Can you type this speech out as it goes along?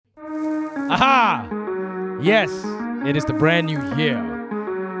Aha! Yes, it is the brand new year.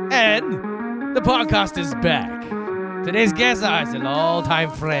 And the podcast is back. Today's guest is an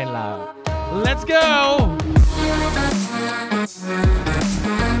all-time friend. Let's go!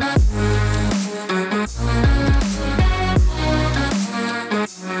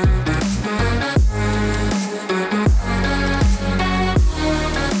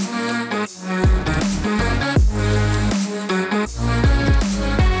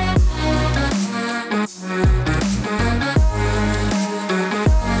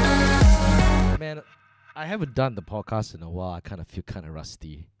 Man, I haven't done the podcast in a while. I kind of feel kind of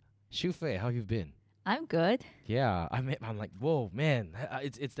rusty. Xu Fei, how you been? I'm good. Yeah, I'm like, whoa, man.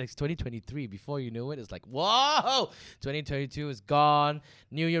 It's like 2023. Before you know it, it's like, whoa, 2022 is gone.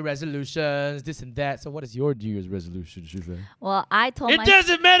 New Year resolutions, this and that. So what is your New Year's resolution, Xu Fei? Well, I told It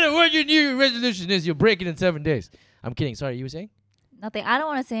doesn't matter what your New Year resolution is. You'll break it in 7 days. I'm kidding. Sorry, you were saying? nothing. I don't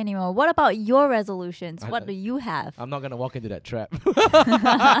want to say anymore. What about your resolutions? What do you have? I'm not going to walk into that trap.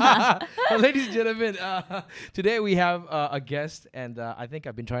 Ladies and gentlemen, today we have a guest, and I think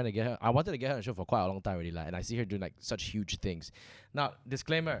I've been trying to get her. I wanted to get her on the show for quite a long time already, and I see her doing like such huge things. Now,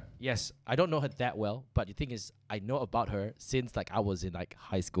 disclaimer, yes, I don't know her that well, but the thing is, I know about her since like I was in like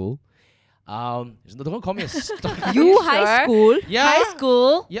high school. Don't call me a stalker. You Sure? high school? Yeah. High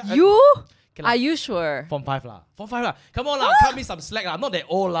school? Yeah, You? Okay, lah. Are you sure? Form 5 lah. Form 5 lah. Come on lah. Cut me some slack lah. I'm not that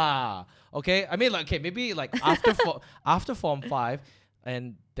old lah. Okay? I mean like, okay, maybe like after Form 5,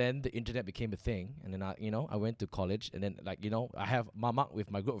 and then the internet became a thing, and then I went to college, and then like, I have mamak with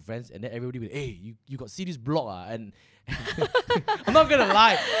my group of friends, and then everybody would, hey, you got see this blog and I'm not gonna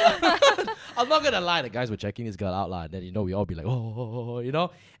lie. I'm not gonna lie. The guys were checking this girl out lah, and then we all be like, oh,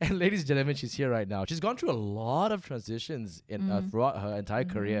 And ladies and gentlemen, she's here right now. She's gone through a lot of transitions in throughout her entire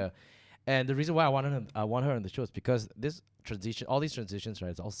career. And the reason why I want her on the show is because all these transitions, right,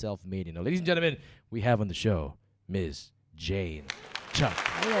 it's all self-made, Ladies and gentlemen, we have on the show Ms. Jane Chuck.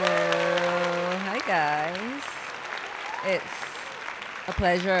 Hello. Hi, guys. It's a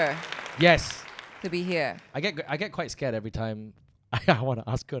pleasure Yes, to be here. I get quite scared every time I want to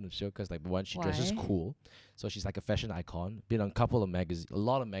ask her on the show because like one, she dresses Why? cool, so she's like a fashion icon. Been on a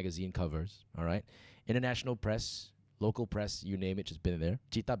lot of magazine covers. All right, international press. Local press, you name it, she's been there.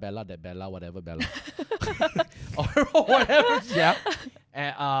 Chita Bella, that Bella, whatever Bella. or whatever, yeah.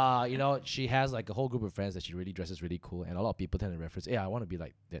 And, she has like a whole group of friends that she really dresses really cool. And a lot of people tend to reference, I want to be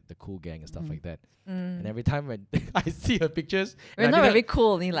like the cool gang and stuff like that. And every time when I see her pictures. We're and I not meet her- very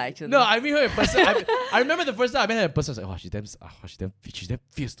cool, Nila, actually. No, I meet her in person. I remember the first time I met her in person, I was like, she's damn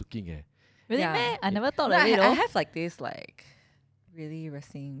fierce looking. Really, Yeah. meh? I never thought No, of it. I though. have like this, like, really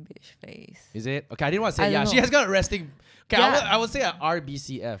resting bitch face. Is it? Okay, I didn't want to I say, don't she know. has got a resting. Okay, Yeah. I would say a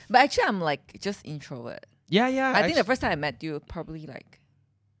RBCF. But actually, I'm like just introvert. Yeah. I think the first time I met you, probably like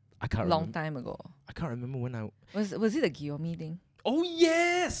I can't long remember. time ago. I can't remember when I. Was it the Guillaume thing? Oh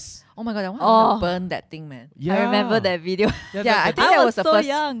yes. Oh my god, I want Oh. to burn that thing, man. Yeah. I remember that video. Yeah, I think I that was was the so first.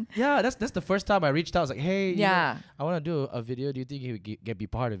 young. Yeah, that's the first time I reached out. I was like, hey, Yeah. I want to do a video. Do you think you would be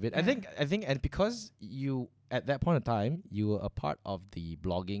part of it? Yeah. I think, and because you at that point in time you were a part of the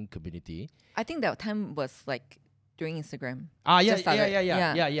blogging community. I think that time was like during Instagram. Yeah. Just started.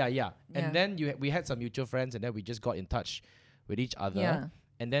 Yeah. And Yeah. then we had some mutual friends, and then we just got in touch with each other. Yeah.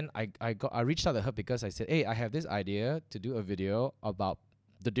 And then I reached out to her because I said, hey, I have this idea to do a video about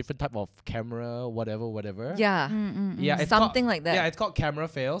the different type of camera, whatever. Yeah. Yeah, it's Something like that. Yeah, it's called Camera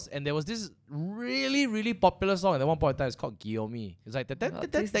Fails, and there was this really, really popular song at one point in time. It's called Guillaume. It's like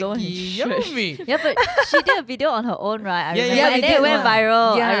please don't Guillaume. Yeah, but she did a video on her own, right? I Yeah, remember. yeah, and we then it did went one.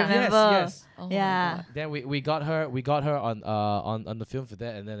 viral. Yeah. I Yes, remember. Yes. Oh my Yeah. God. Then we got her on the film for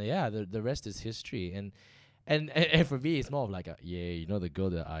that, and then the rest is history. And for me, it's more of like the girl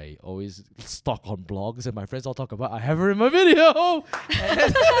that I always stalk on blogs and my friends all talk about. I have her in my video,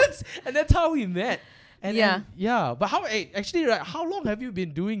 and that's how we met. And Yeah. But actually, right? How long have you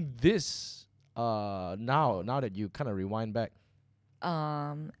been doing this? Now that you kind of rewind back.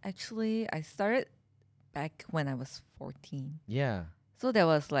 Actually, I started back when I was 14. Yeah. So there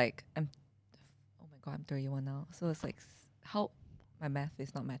was like, oh my god, I'm 31 now. So it's like, how my math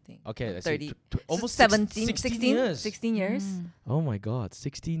is not mathing. Okay. Let's say 30. almost 17, 16 16 years. 16 years. Oh my God,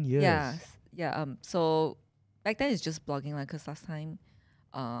 16 years. Yeah. Yeah. So back then it's just blogging, like, cause last time,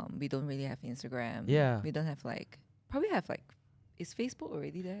 we don't really have Instagram. Yeah. We don't have like, probably have like is Facebook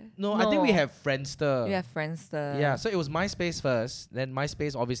already there? No, I think we No. have Friendster. You have Friendster. Yeah, so it was MySpace first. Then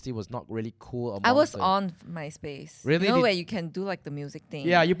MySpace obviously was not really cool. I was amongst the- on MySpace. Really? You know Did- where you can do like the music thing.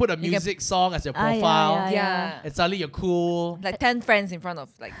 Yeah, you put a can- music song as your Ah, yeah, profile, yeah, Yeah. and suddenly you're cool. Like 10 friends in front of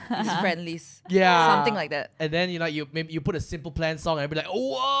like his friend list. Yeah. Something like that. And then you maybe you put a Simple Plan song and be like,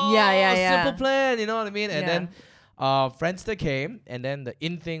 oh, whoa, Yeah, yeah, yeah. Simple Plan, you know what I mean? And Yeah. then Friendster came, and then the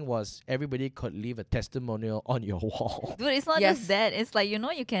in thing was everybody could leave a testimonial on your wall. Dude, it's not Yes. just that. It's like, you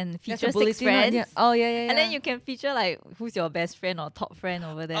know, you can There's feature a 6 bulletin one, friends. yeah. Oh, yeah, yeah, yeah. And then you can feature like who's your best friend or top friend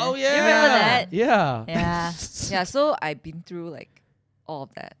over there. Oh You yeah, remember that? Yeah, Yeah. Yeah, so I've been through like all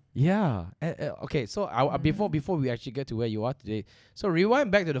of that. yeah. Okay, so before we actually get to where you are today, so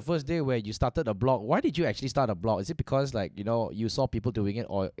rewind back to the first day where you started a blog. Why did you actually start a blog? Is it because like you saw people doing it,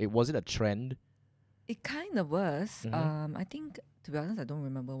 or was it a trend? It kind of was. Mhm. I think, to be honest, I don't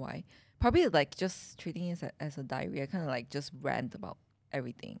remember why. Probably like just treating it as a diary. I kind of like just rant about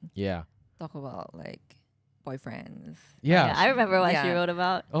everything. Yeah, Talk about like boyfriends. yeah. I remember what she Yeah. wrote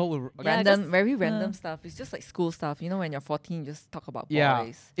about. Oh, Yeah, Random, 'cause- very random stuff. It's just like school stuff. You know, when you're 14, you just talk about Yeah.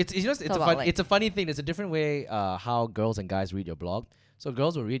 boys. It's just Talk about, like- it's a funny thing. There's a different way how girls and guys read your blog. So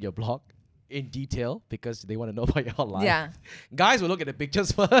girls will read your blog in detail because they want to know about your life. Yeah. Guys will look at the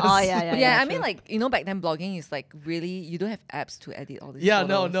pictures first. Oh, yeah. Yeah, I true. mean, like, you know, back then blogging is like really, you don't have apps to edit all these Yeah,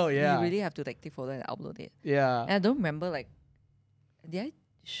 photos. no, yeah. You really have to like take photo and upload it. Yeah. And I don't remember like, did I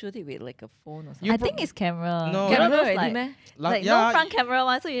shoot it with like a phone or something? You I pro- think it's camera. No. Camera Camera is already, like, meh? like yeah, no front camera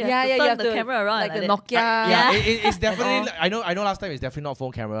one, so you have Yeah, to yeah, turn you have the to- camera around. like the that. Nokia. yeah. Yeah. It's definitely. all. I know. Last time it's definitely not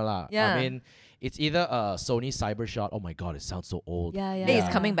phone camera lah. Yeah. I mean, it's either a Sony Cybershot. Oh my god, it sounds so old. Yeah, yeah. I think Yeah.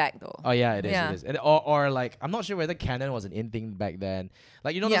 it's coming back though. Oh yeah, it is. Yeah. It is. And, or like I'm not sure whether Canon was an in thing back then.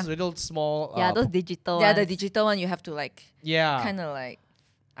 Like Yeah. those little small. Yeah, those digital Yeah, the ones. digital one you have to like Yeah. kind of like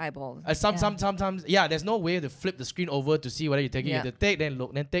eyeball. Sometimes there's no way to flip the screen over to see whether you're taking Yeah. it. Take then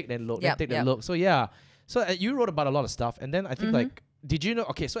look, then take then look, then Yep, take then yep. look. So yeah, so you wrote about a lot of stuff, and then I think Mhm. like, did you know?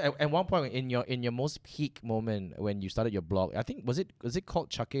 Okay, so at one point in your most peak moment when you started your blog, I think was it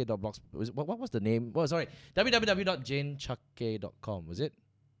called Chucke.blogs? What was the name? Oh, sorry, www.janechucke.com. Was it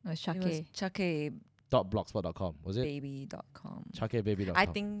Oh, It was Shake. .blogspot.com? Was it chuckebaby.com. Chuckebaby.com? I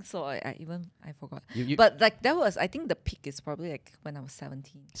think so. I forgot. you But like that was, I think the peak is probably like when I was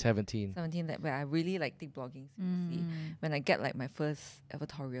 17. 17. 17, that where I really like take blogging seriously. Mm. When I get like my first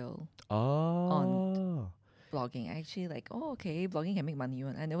editorial Oh. blogging, I actually like, oh okay, blogging can make money.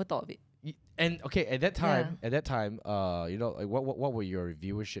 I never thought of it. And okay, at that time, like, what were your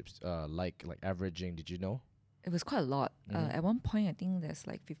viewerships like averaging? Did you know? It was quite a lot. Mhm. At one point, I think there's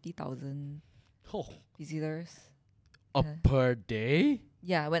like 50,000 Oh, visitors. per day?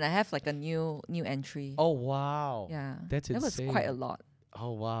 Yeah, when I have like a new entry. Oh wow. Yeah, That's that was quite a insane. lot.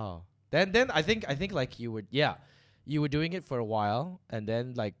 Oh wow. Then I think like you were doing it for a while, and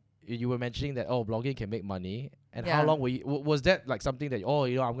then like you were mentioning that blogging can make money. And how Yeah. long were you? Was that like something that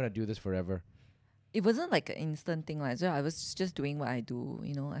I'm gonna do this forever? It wasn't like an instant thing. Like, so I was just doing what I do.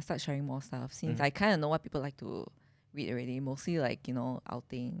 You know, I start sharing more stuff since Mhm. I kind of know what people like to read already. Mostly like, you know,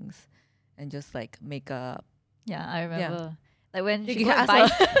 outings and just like makeup. Yeah, I remember. Like when You she can go and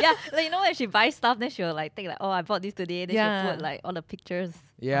ask buy, yeah, like you know when she buys stuff, then she'll like take like, oh, I bought this today. Then Yeah. she'll put like all the pictures.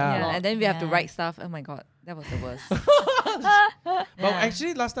 Yeah. Yeah, and then we have to Yeah. write stuff. Oh my god, that was the worst. But Yeah.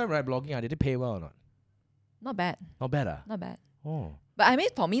 actually, last time blogging, did it pay well or not? Not bad, Not bad. not bad. Oh. But I mean,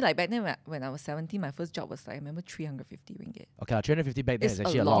 for me, like back then when I was 17, my first job was like, I remember 350 ringgit. Okay, 350 back then It's is a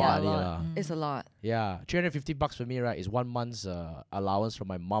actually a lot of lot. money. Yeah, a lah. lot. Mm. It's a lot. Yeah, 350 bucks for me, right, is 1 month's allowance from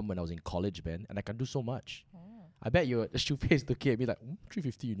my mom when I was in college, man, and I can do so much. I bet you shoe face looking at me like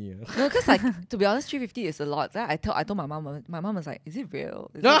 350 you need. No, because like to be honest, 350 is a lot. Then I told my mom. My mom was like, "Is it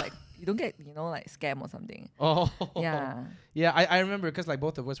real? Is it like you don't get like scam or something?" Oh, Yeah, yeah. I remember because like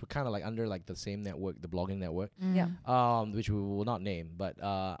both of us were kind of like under like the same network, the blogging network, Yeah. which we will not name. But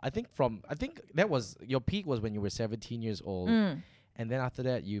I think that was your peak was when you were 17 years old, Mm. and then after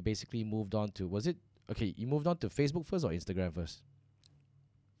that you basically moved on to you moved on to Facebook first or Instagram first?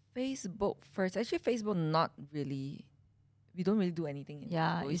 Facebook first. Actually, Facebook not really. We don't really do anything. In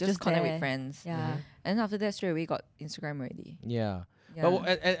Yeah, Facebook. We it's just just connect there. with friends. Yeah. And after that, straight away got Instagram already. Yeah. Yeah. But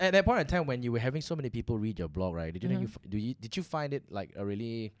at that point in time when you were having so many people read your blog, right? Did you know Mhm. did you find it like a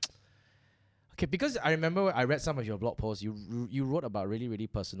really okay? Because I remember I read some of your blog posts. You wrote about really really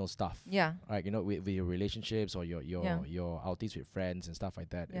personal stuff. yeah. Right, with your relationships or your outings with friends and stuff like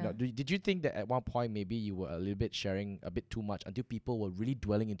that. You know, Yeah. did you think that at one point maybe you were a little bit sharing a bit too much until people were really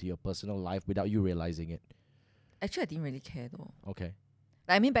dwelling into your personal life without you realizing it? Actually, I didn't really care though. Okay.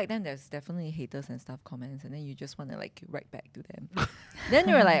 I mean, back then there's definitely haters and stuff comments, and then you just want to like write back to them. Then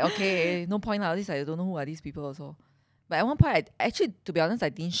you're like, okay, no point lah. At least I don't know who are these people also. But at one point, I actually, to be honest, I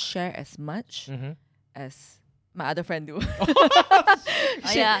didn't share as much Mm-hmm. as my other friend do.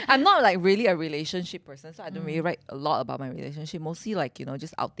 Oh, yeah. I'm not like really a relationship person, so I don't really Mm. write a lot about my relationship. Mostly like,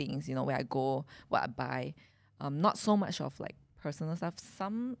 just outings, where I go, what I buy. Not so much of like personal stuff.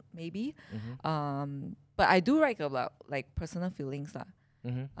 Some maybe. Mm-hmm. But I do write about like personal feelings lah.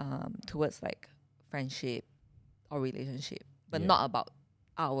 Mm-hmm. Towards like friendship or relationship, but Yeah. not about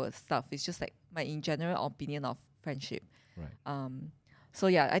our stuff. It's just like my in general opinion of friendship. Right. So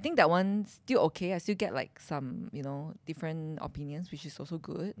yeah, I think that one's still okay. I still get like some, different opinions, which is also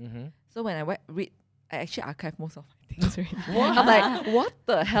good. Mm-hmm. So when I read, I actually archive most of my things already. I'm like, what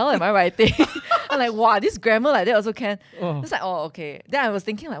the hell am I writing? I'm like, wow, this grammar like that also can. Oh. It's like, oh, okay. Then I was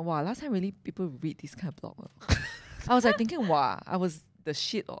thinking like, wow, last time really people read this kind of blog. I was like thinking, wow, I was the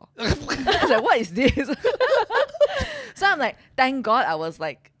shit. I was like, what is this? So I'm like, thank God I was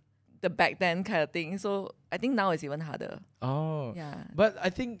like the back then kind of thing. So I think now it's even harder. Oh. Yeah. But I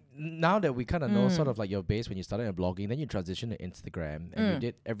think now that we kind of know sort Mm. of like your base when you started blogging, then you transitioned to Instagram and you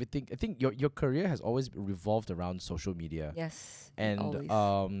did everything. I think your career has always revolved around social media. Yes. And always.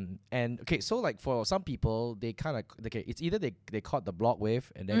 and okay, so like for some people, they kind of it's either they caught the blog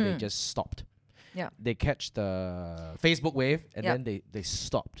wave and then they just stopped. Yeah. They catch the Facebook wave and Yep. then they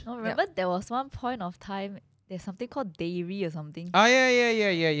stopped. No, remember there was one point of time. There's something called dairy or something. Ah,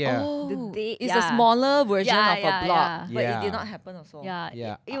 yeah. Oh, day- it's yeah. a smaller version Yeah, of a yeah, blog, yeah. but it Yeah. did not happen also. Yeah,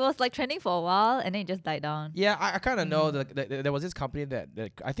 Yeah. It was like trending for a while and then it just died down. Yeah, I kind of know that there was this company that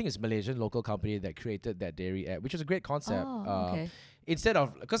I think it's Malaysian local company that created that dairy app, which was a great concept. Oh, Okay. Instead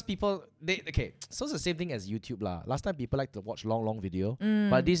of because people so it's the same thing as YouTube lah. Last time people like to watch long video, Mm.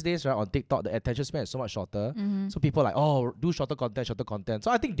 but these days right on TikTok the attention span is so much shorter. Mm-hmm. So people like do shorter content. So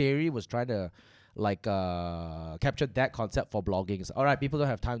I think dairy was trying to like capture that concept for blogging. So, all right, people don't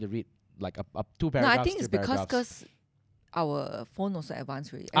have time to read like up two No, paragraphs. I think it's three because paragraphs. our phone also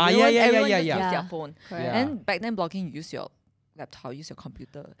advanced already. Ah, yeah, Everyone yeah, just yeah. use Yeah. their phone. Correct. Yeah. And back then, blogging, you use your laptop, use your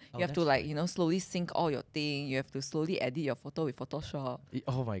computer. Oh, You have to that's like, slowly sync all your thing. You have to slowly edit your photo with Photoshop.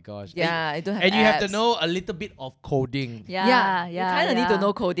 Oh my gosh. Yeah, you don't have And you have to apps. know a little bit of coding. Yeah, You kind of need to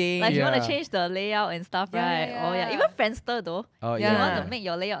know coding. Like if you want Yeah. to change the layout and stuff, Yeah, right? yeah, Oh yeah, yeah. even Friendster though. Oh If you want Yeah. to make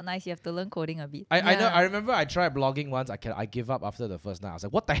your layout nice, you have to learn coding a bit. I know. Yeah. I remember I tried blogging once. I give up after the first night. I was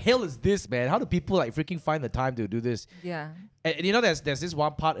like, what the hell is this, man? How do people like freaking find the time to do this? Yeah. And there's this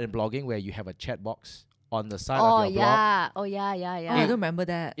one part in blogging where you have a chat box on the side Oh of your blog. yeah, oh yeah, Oh, I yeah. don't remember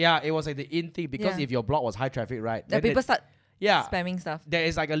that. Yeah, it was like the in thing because Yeah. if your blog was high traffic, right? The then people start yeah, spamming stuff. there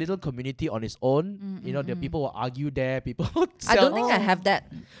is like a little community on its own. The people will argue there. People I sell. don't think I Oh. have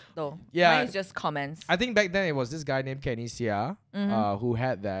that though. Yeah. Mine is just comments. I think back then it was this guy named Kenny Sia Mhm. who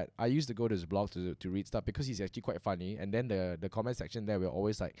had that. I used to go to his blog to read stuff because he's actually quite funny. And then the comment section there, we're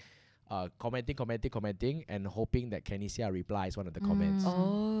always like commenting, and hoping that Kenny Sia replies one of the comments.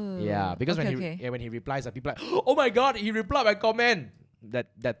 Oh. Yeah, because okay, when he replies, people like, oh my god, he replied my comment.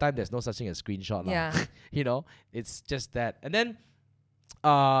 That time there's no such thing as screenshot lah. Yeah. It's just that. And then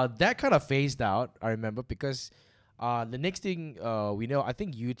that kind of phased out, I remember, because the next thing we know, I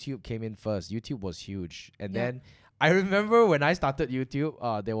think YouTube came in first. YouTube was huge. And Yeah. then I remember when I started YouTube,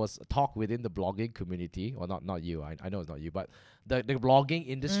 there was a talk within the blogging community, or not you, I know it's not you, but the blogging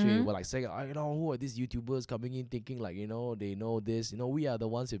industry were like saying, who are these YouTubers coming in thinking like, they know this, we are the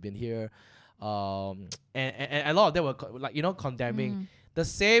ones who've been here. And a lot of them were condemning the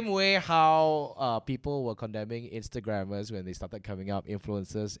same way how people were condemning Instagrammers when they started coming up,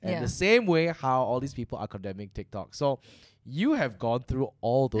 influencers, and Yeah. the same way how all these people are condemning TikTok. So you have gone through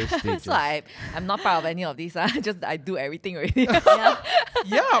all those stages. So I'm not part of any of these. Just I do everything already. yeah.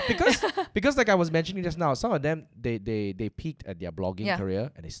 Yeah, because like I was mentioning just now, some of them they peaked at their blogging Yeah. career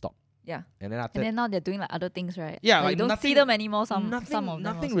and they stopped. Yeah. And then after And then now they're doing like other things, right? Yeah, like like you don't nothing- see them anymore. Some of them.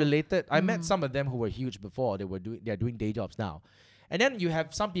 nothing also. related. I met some of them who were huge before. They're doing day jobs now. And then you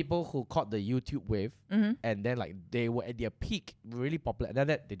have some people who caught the YouTube wave Mm-hmm. and then like they were at their peak, really popular, and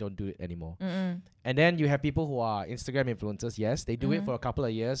then they don't do it anymore. Mm-mm. And then you have people who are Instagram influencers. Yes, they do it Mhm. for a couple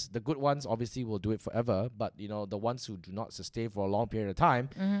of years. The good ones obviously will do it forever, but the ones who do not sustain for a long period of time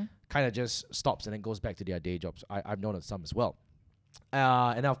Mm-hmm. kind of just stops and then goes back to their day jobs. I've known of some as well.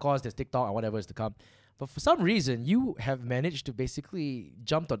 And then of course there's TikTok and whatever is to come. But for some reason, you have managed to basically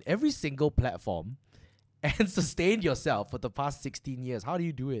jump on every single platform and sustained yourself for the past 16 years. How do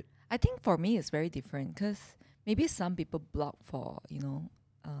you do it? I think for me it's very different because maybe some people blog for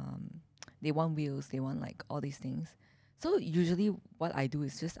they want wheels, they want like all these things. So usually what I do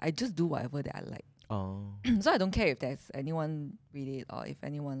is I just do whatever that I like. Oh. So I don't care if there's anyone read it or if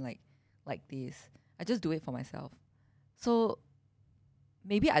anyone like this. I just do it for myself. So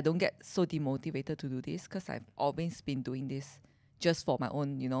maybe I don't get so demotivated to do this because I've always been doing this just for my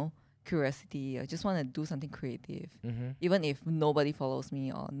own, curiosity. I just want to do something creative, even if nobody follows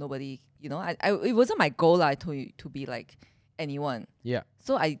me or nobody, it wasn't my goal to be like anyone. Yeah.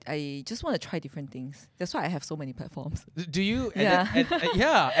 So I just want to try different things. That's why I have so many platforms. Do you? And Yeah. then- and-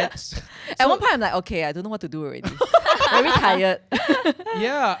 yeah. and At one point, I'm like, okay, I don't know what to do already. Very tired.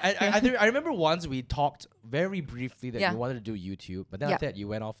 Yeah, I remember once we talked very briefly that Yeah. you wanted to do YouTube, but then Yeah. after that you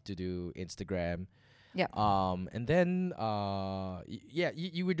went off to do Instagram. Yeah. And then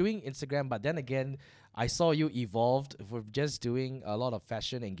you were doing Instagram, but then again, I saw you evolved from just doing a lot of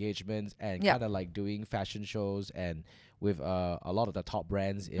fashion engagements and Yeah. kind of like doing fashion shows and with a lot of the top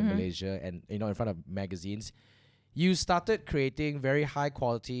brands in Mm-hmm. Malaysia and in front of magazines. You started creating very high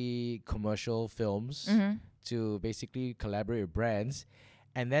quality commercial films to basically collaborate with brands,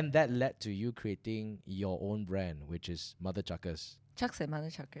 and then that led to you creating your own brand, which is Mother Chuckers. Chucks and Mother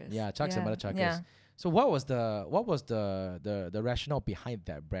Chuckers. Yeah, Chucks and Mother Chuckers. Yeah. So what was the rationale behind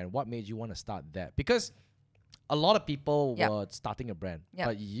that brand? What made you want to start that? Because a lot of people Yep. were starting a brand, Yep.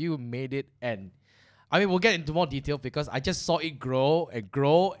 but you made it, and I mean we'll get into more detail because I just saw it grow and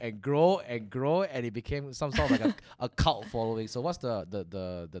grow and grow and grow, and it became some sort of like a cult following. So what's the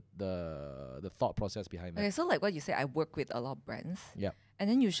thought process behind that? Okay, so like what you said, I work with a lot of brands. Yep. And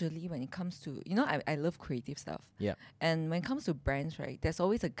then usually when it comes to, I love creative stuff. Yep. And when it comes to brands, right, there's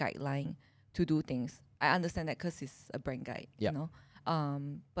always a guideline to do things. I understand that because it's a brand guide, Yep.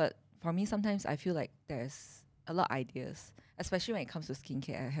 But for me, sometimes I feel like there's a lot of ideas, especially when it comes to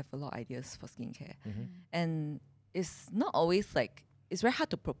skincare. I have a lot of ideas for skincare. And it's not always like, it's very hard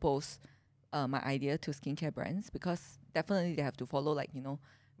to propose my idea to skincare brands because definitely they have to follow like,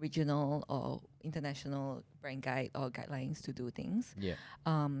 regional or international brand guide or guidelines to do things. Yeah.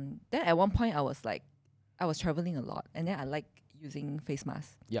 Then at one point I was traveling a lot and then I like using face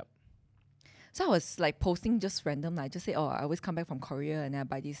masks. Yep. So I was like posting just random, like just say, oh, I always come back from Korea and then I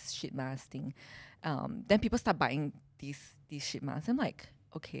buy this shit mask thing. Then people start buying these shit masks. I'm like,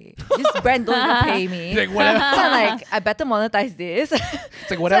 okay, this brand don't even pay me. Like whatever. So I'm like, I better monetize this.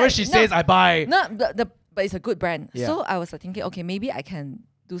 It's like whatever she no. says, I buy. No, but it's a good brand. Yeah. So I was like thinking, okay, maybe I can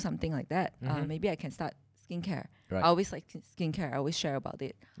do something like that. Mhm. Maybe I can start skincare. Right. I always like skincare. I always share about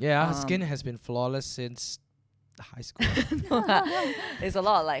it. Yeah, her Um, skin has been flawless since high school. It's a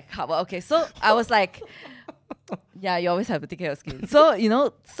lot of like hard work. Okay, so I was like, yeah, you always have to take care of skin. So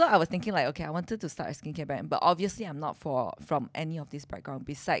so I was thinking like, okay, I wanted to start a skincare brand, but obviously I'm not from any of this background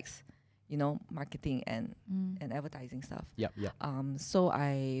besides, marketing and advertising stuff. Yep. So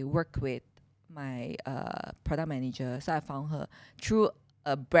I work with my product manager. So I found her through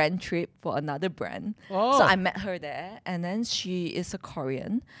a brand trip for another brand. Oh. So I met her there, and then she is a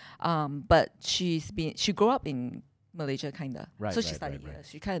Korean, but she grew up in Malaysia kinda. Right, So she right, studied right, here.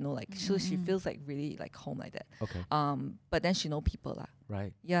 She kind of know like so she feels like really like home like that. Okay. But then she know people lah.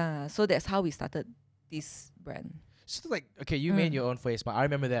 Right. Yeah. So that's how we started this brand. So like, okay, you made your own face mask. I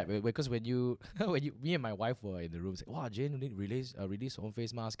remember that because when me and my wife were in the room, said, "Wow, Jane release her own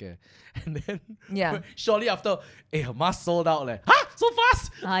face mask," and then Yeah. shortly after, her mask sold out. Like, huh, so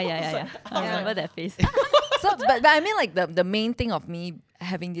fast? Yeah. I remember that face. So but I mean like the main thing of me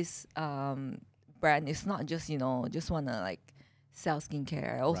having this brand is not just just wanna like sell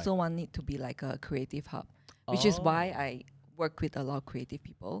skincare. I also want it to be like a creative hub, which is why I work with a lot of creative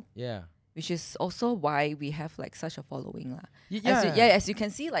people. Yeah. Which is also why we have like such a following lah. Yeah. As you can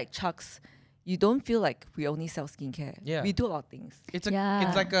see, like Chucks, you don't feel like we only sell skincare. Yeah. We do a lot of things. It's Yeah.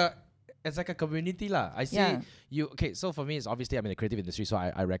 it's like a community lah. I see Yeah. you. Okay, so for me, it's obviously I'm in the creative industry, so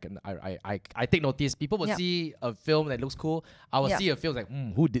I reckon I take notice. People will Yeah. see a film that looks cool. I will Yeah. see a film like,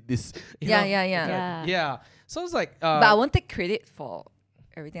 who did this? You Yeah, know? yeah, yeah. Yeah. Yeah. So it's like, But I won't take credit for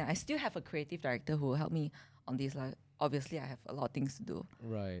everything. I still have a creative director who will help me on this. Like, obviously, I have a lot of things to do.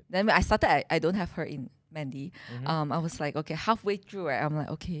 right. Then when I started, I don't have her in Mandy. Mm-hmm. I was like, okay, halfway through, right, I'm like,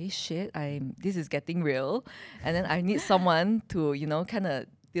 okay, shit, this is getting real, and then I need someone to kind of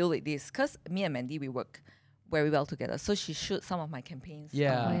deal with this because me and Mandy we work very well together. So she shoots some of my campaigns.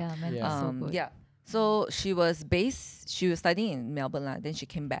 Yeah. Oh yeah, man, Yeah. that's so good. Yeah. So she was studying in Melbourne lah. Then she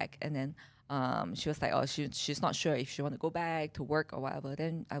came back, and then she was like, oh, she's not sure if she want to go back to work or whatever.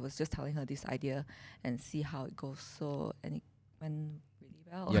 Then I was just telling her this idea and see how it goes. So and it went really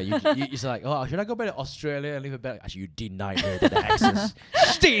well. Yeah, it's like, oh, should I go back to Australia and leave it back? Actually, you denied her the access.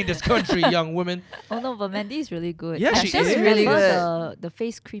 Stay in this country, young woman. Oh no, but Mandy is really good. Yeah, I she just is. Really remember the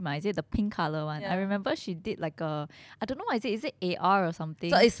face cream. Is it the pink color one? Yeah. I remember she did like I don't know what is it? Is it AR or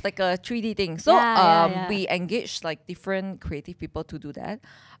something? So it's like a 3D thing. So Yeah. we engaged like different creative people to do that.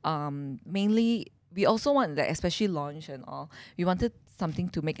 Mainly we also want that, especially launch and all. We wanted something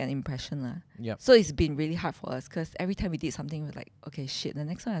to make an impression, lah. Yep. So it's been really hard for us because every time we did something, we're like, okay, shit, the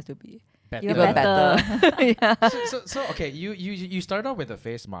next one has to be Better. even better. Yeah. So okay, you started off with a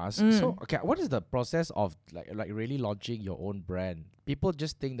face mask. So okay, what is the process of like really launching your own brand? People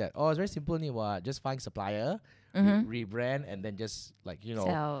just think that it's very simple, ni what, just find supplier, rebrand, and then just like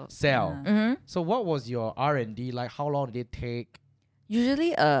sell. Yeah. So what was your R&D like? How long did it take?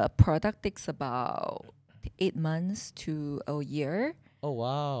 Usually a product takes about 8 months to a year. Oh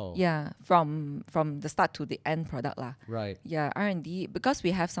wow. Yeah, from the start to the end product lah. Right. Yeah, R&D, because we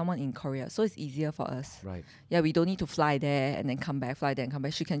have someone in Korea, so it's easier for us. Right. Yeah, we don't need to fly there and then come back, fly there and come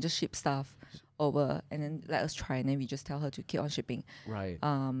back. She can just ship stuff over and then let us try, and then we just tell her to keep on shipping. Right.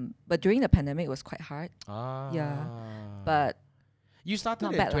 But during the pandemic, it was quite hard. Ah. Yeah, but you started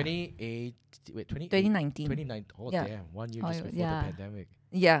not in bad lah. 2019. 2019. Oh Yeah. damn, 1 year Oh, just before yeah. the pandemic.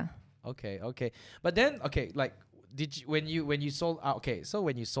 Yeah. Okay. But then like did you when you sold out, so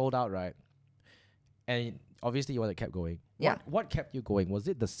when you sold out, right? And obviously you want to keep going. Yeah. What kept you going? Was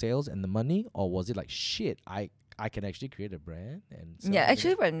it the sales and the money, or was it like shit, I can actually create a brand and sell Yeah, it?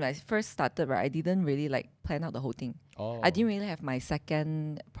 actually when I first started, right, I didn't really like plan out the whole thing. Oh. I didn't really have my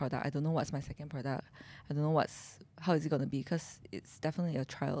second product. I don't know what's my second product. I don't know how is it gonna be, because it's definitely a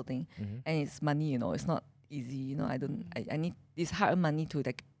trial thing, and it's money. It's not easy. I need this hard money to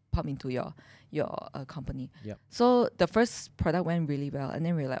like pump into your company. Yep. So the first product went really well, and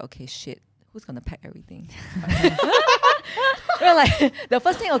then we were like, okay, shit, who's gonna pack everything? We're like the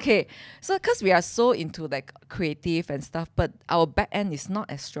first thing, okay. So because we are so into like creative and stuff, but our back end is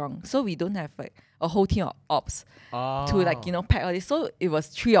not as strong, so we don't have like a whole team of ops to like pack all this. So it was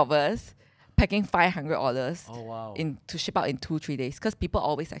 3 of us packing 500 orders Oh wow. to ship out in 2-3 days, because people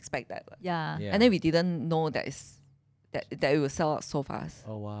always expect that. Yeah. Yeah. And then we didn't know that it will sell out so fast.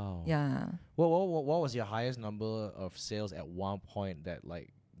 Oh wow. Yeah. What was your highest number of sales at one point that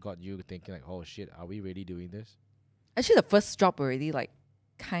like got you thinking like, oh shit, are we really doing this? Actually, the first drop already like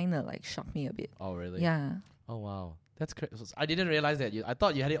kind of like shocked me a bit. Oh really? Yeah. Oh wow. That's crazy. I didn't realize that. I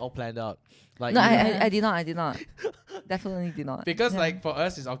thought you had it all planned out. Like No, you- I did not. Definitely did not. because Yeah. like for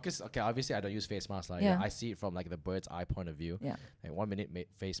us, it's okay. Obviously, I don't use face masks. Like Yeah. I see it from like the bird's eye point of view. Yeah. Like 1 minute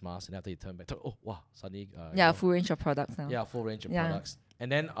face mask, and after you turn back, oh wow, suddenly. Yeah, full range of products now. Yeah, full range of Yeah. products. And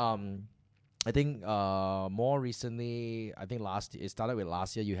then I think more recently, I think it started with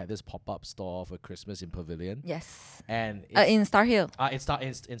last year. You had this pop up store for Christmas in Pavilion, Yes. and In Star Hill. it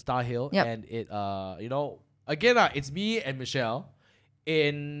started in Star Hill, Yep. and it again it's me and Michelle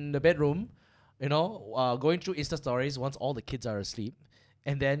in the bedroom, going through Insta stories once all the kids are asleep.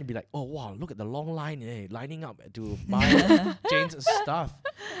 And then be like, oh wow, look at the long line, lining up to buy Jane's stuff.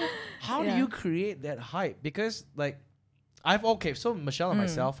 How do Yeah. you create that hype? Because like, so Michelle and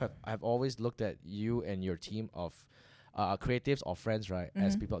myself have always looked at you and your team of creatives or friends, right?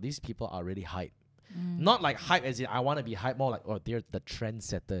 As people, these people are really hype. Not like hype as in I want to be hype, more like, oh, they're the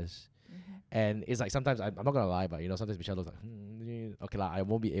trendsetters. And it's like sometimes I'm not gonna lie, but sometimes Michelle looks like, okay, like I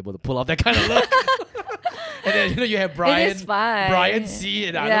won't be able to pull off that kind of look. And then you have Brian, It is fine. Brian C,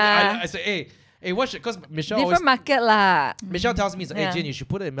 and Yeah. I say, hey, watch it, because Michelle Different always, market lah. Michelle tells me, hey Yeah. Jane, you should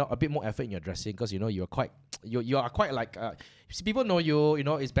put a bit more effort in your dressing, because you are quite like people know you.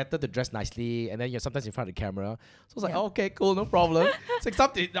 It's better to dress nicely, and then you're sometimes in front of the camera. So it's like, Yeah. okay, cool, no problem. It's like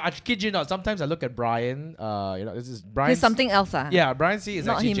something. I kid you not. Sometimes I look at Brian. This is Brian. He's something else. Yeah, Brian C is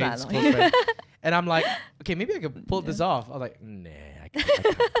Not actually him lah, Jane's not close friend. And I'm like, okay, maybe I could pull this off. I was like, nah,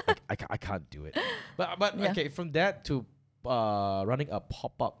 I can't do it. But Yeah. okay, from that to running a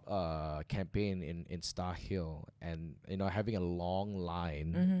pop-up campaign in Star Hill, and having a long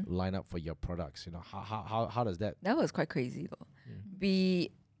line up for your products. How does that? That was quite crazy though.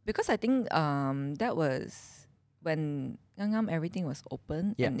 Because I think that was when Gangnam everything was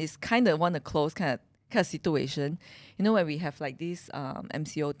open, Yeah. and it's kind of want to close kind of situation. When we have like this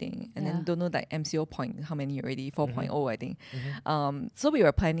MCO thing, and Yeah. then don't know like MCO point how many already 4.0 I think. Mm-hmm. So we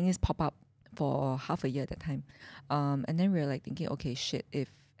were planning this pop up for half a year at that time, and then we were like thinking, okay, shit, if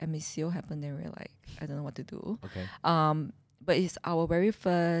MCO happened, then we we're like, I don't know what to do. Okay. But it's our very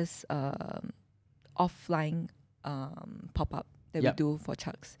first offline pop up that Yep. we do for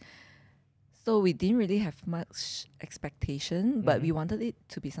Chucks. So we didn't really have much expectation, but we wanted it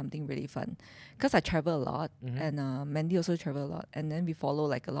to be something really fun. Because I travel a lot, and Mandy also travel a lot. And then we follow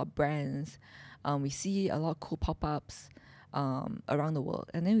like a lot of brands. We see a lot of cool pop-ups around the world.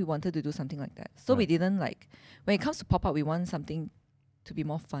 And then we wanted to do something like that. So we Right. didn't like, when it comes to pop-up, we want something to be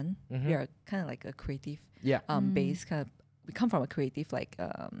more fun. We are kind of like a creative Yeah. base kind of, we come from a creative like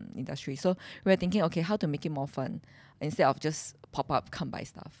industry, so we were thinking, okay, how to make it more fun instead of just pop up, come buy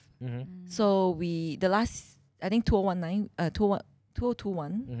stuff. So the last, I think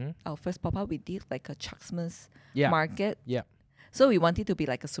 2021, our first pop up, we did like a Chucksmas market. Yeah. So we wanted to be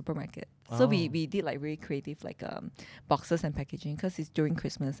like a supermarket. So Oh. we did like very creative like boxes and packaging because it's during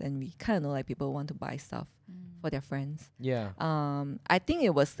Christmas and we kind of know like people want to buy stuff for their friends. Yeah. I think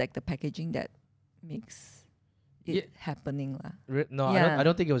it was like the packaging that makes it Yeah. happening lah. No, Yeah. I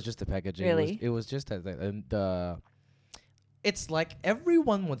don't think it was just the packaging. Really? It was just that it's like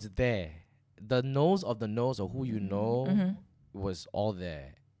everyone was there. The nose of the nose of who you know was all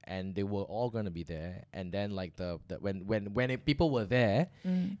there, and they were all gonna be there. And then like people were there,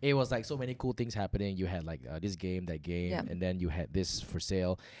 it was like so many cool things happening. You had like this game, that game, Yeah. and then you had this for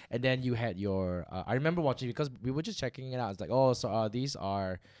sale, and then you had your. I remember watching because we were just checking it out. It's like, oh, so these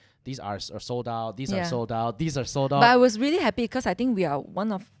are sold out. These are Yeah. sold out. These are sold out. But I was really happy because I think we are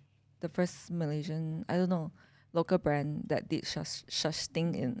one of the first Malaysian, I don't know, local brand that did such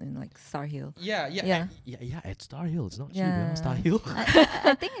thing in like Star Hill. Yeah. At Star Hill, it's not cheap. Yeah. Star Hill.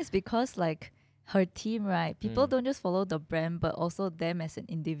 I think it's because like her team, right? People Mm. don't just follow the brand, but also them as an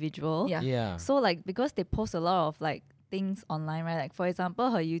individual. Yeah. Yeah. So like because they post a lot of like things online, right? Like for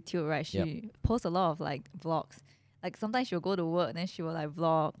example, her YouTube, right? She posts a lot of like vlogs. Like sometimes she'll go to work, then she will like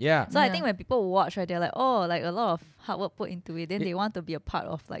vlog. Yeah. So I Yeah. think when people watch, right, they're like, oh, like a lot of hard work put into it. Then they want to be a part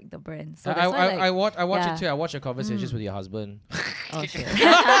of like the brand. So that's why, I watch yeah. it too. I watch your conversations with your husband. okay.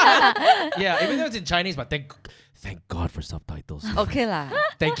 Yeah, even though it's in Chinese, but thank God for subtitles. Okay lah.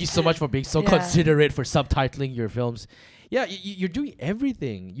 Thank you so much for being so Yeah. considerate for subtitling your films. Yeah, you're doing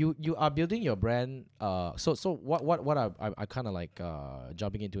everything. You are building your brand. So what I kind of like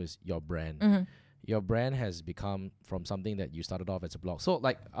jumping into is your brand. Your brand has become from something that you started off as a blog. So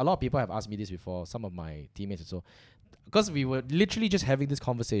like a lot of people have asked me this before, some of my teammates and so, because we were literally just having this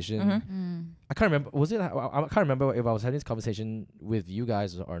conversation. I can't remember, I can't remember if I was having this conversation with you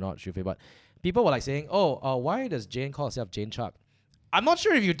guys or not, Shufi, but people were like saying, why does Jane call herself Jane Chuck? I'm not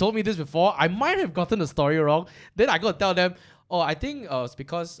sure if you told me this before. I might have gotten the story wrong. Then I got to tell them, I think it's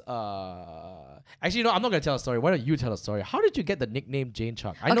because actually, no, I'm not gonna tell a story. Why don't you tell a story? How did you get the nickname Jane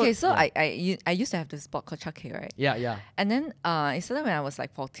Chuck? I used to have this spot called Chuck K, right? Yeah. And then it started when I was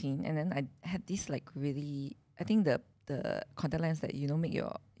like 14, and then I had this like really, I think the contact lens that make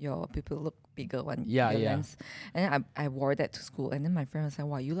your people look bigger one. Yeah, your yeah. lens. And then I wore that to school, and then my friend was like,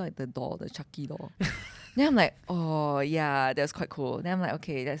 "Wow, you like the doll, the Chucky doll?" Then I'm like, "Oh yeah, that's quite cool." Then I'm like,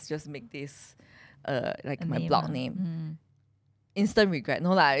 "Okay, let's just make this like A my name, blog ah. name." Instant regret.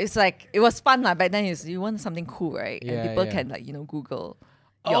 No lah. It's like it was fun lah. Back then, you want something cool, right? Yeah, and people yeah. can like Google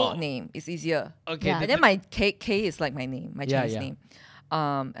Oh. your name. It's easier. Okay. Yeah. And then my K is like my name, my Yeah, Chinese yeah. name.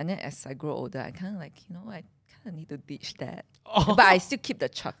 And then as I grow older, I kind of like I kind of need to ditch that, Oh. but I still keep the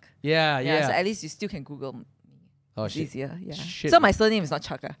Chuck. yeah. So at least you still can Google me. Oh It's shit. easier. Yeah. Shit. So my surname is not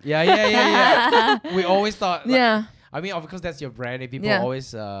Chuck. Yeah. We always thought. Like, Yeah. I mean, because that's your brand, and people Yeah. always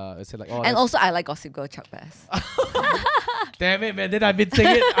say like, oh. And that's- also I like Gossip Girl Chuck Bass. damn it, man! Then I've been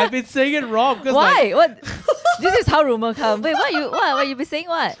saying it wrong. 'Cause, Why? What? This is how rumor comes. Wait, what you been saying?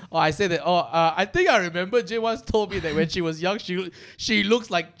 What? I said that. I think I remember Jay once told me that when she was young, she looks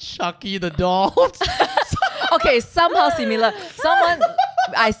like Chucky the doll. Okay, somehow similar.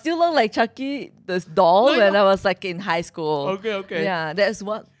 I still look like Chucky the doll No, when no. I was like in high school. Okay. Yeah, that's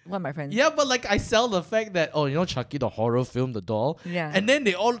what my friends. Yeah, but like I sell the fact that Chucky the horror film, the doll. Yeah. And then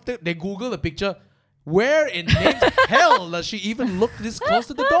they all they Google the picture. Where in name's hell does she even look this close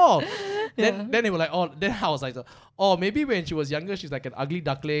to the doll? Then they were like, then I was like, maybe when she was younger, she's like an ugly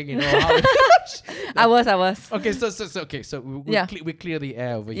duckling, how I was. Okay, so we Yeah. we clear the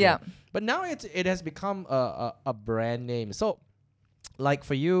air over Yeah. here. But now it has become a brand name. So, like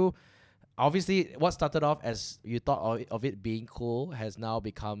for you, obviously, what started off as you thought of it being cool has now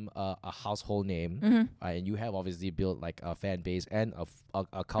become a household name, and you have obviously built like a fan base and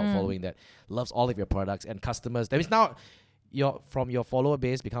a cult following that loves all of your products and customers. That means now. From your follower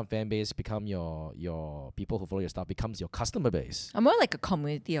base become fan base, become your people who follow your stuff, becomes your customer base. I'm more like a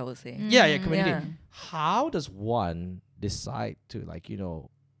community, I would say. Yeah, community. Yeah. How does one decide to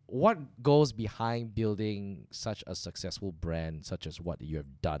what goes behind building such a successful brand such as what you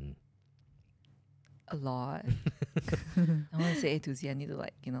have done? A lot. I want to say A to Z. I need to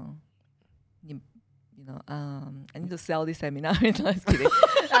I need to sell this seminar. No, just kidding.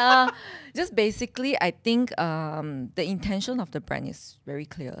 Just basically, I think the intention of the brand is very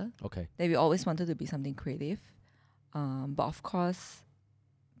clear. Okay. That we always wanted to be something creative. But of course,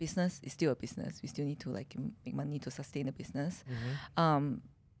 business is still a business. We still need to make money to sustain the business.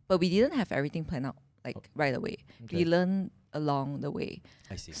 But we didn't have everything planned out like right away. Okay. We learn along the way.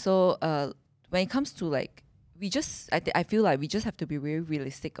 I see. So when it comes to like, I feel like we just have to be very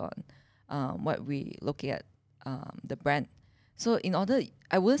realistic on what we looking at the brand. So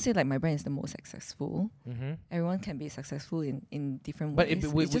I wouldn't say like my brand is the most successful. Mm-hmm. Everyone can be successful in different But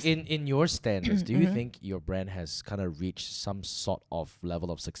ways. It's just- in your standards, do you Mhm. think your brand has kind of reached some sort of level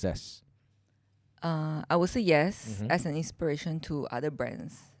of success? I would say yes, Mhm. as an inspiration to other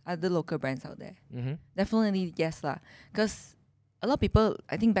brands, other local brands out there. Mm-hmm. Definitely yes lah. Because a lot of people,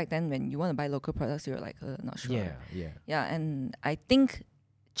 I think back then when you want to buy local products, you're like, not sure. Yeah, yeah. Yeah, and I think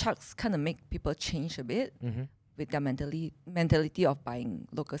Chucks kind of make people change a bit Mm-hmm. with their mentality of buying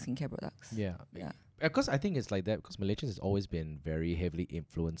local skincare products. Yeah. Yeah. Because I think it's like that because Malaysians has always been very heavily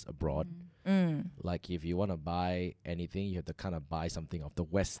influenced abroad. Mm. Like if you want to buy anything, you have to kind of buy something of the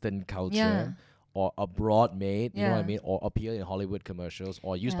Western culture Yeah. or abroad made, you know what I Yeah. mean? Or appear in Hollywood commercials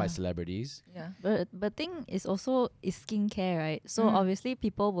or used by Yeah. celebrities. Yeah. But thing is also is skincare, right? So Mm. obviously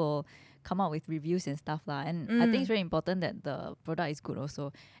people will come out with reviews and stuff lah. And I think it's Mm. very important that the product is good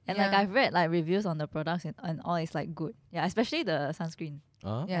also. And like Yeah. I've read like reviews on the products and all is like good. Yeah, especially the sunscreen.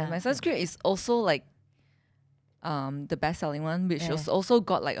 Uh-huh. Yeah, Yeah. my sunscreen is also like the best selling one, which Yeah. was also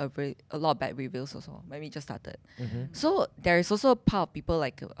got like a lot of bad reviews also when we just started. Mm-hmm. So there is also a part of people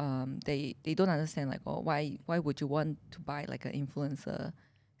like they don't understand like, oh, why would you want to buy like an influencer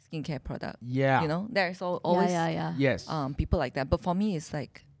skincare product? Yeah. You know, there's always yeah. Yes. people like that. But for me, it's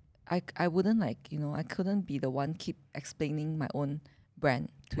like I wouldn't like, you know, I couldn't be the one keep explaining my own brand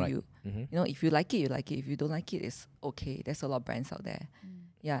to Right. you. Mm-hmm. You know, if you like it, you like it. If you don't like it, it's okay. There's a lot of brands out there.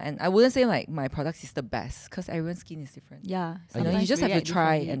 Yeah, and I wouldn't say like my products is the best because everyone's skin is different. Yeah. You know, you sometimes just have to react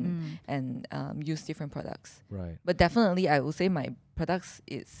try differently. and use different products. Right. But definitely, I would say my products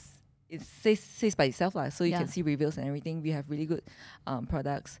it says by itself lah. So you Yeah. can see reviews and everything. We have really good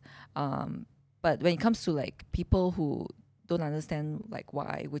products. But when it comes to like people who don't understand like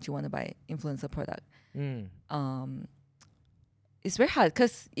why would you want to buy influencer product, it's very hard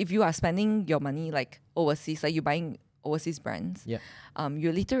because if you are spending your money like overseas, like you're buying overseas brands, Yeah.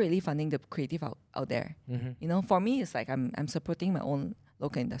 you're literally funding the creative out there. Mm-hmm. You know, for me, it's like I'm supporting my own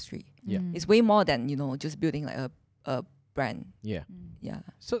local industry. Yeah. It's way more than, you know, just building like a brand. Yeah. Yeah.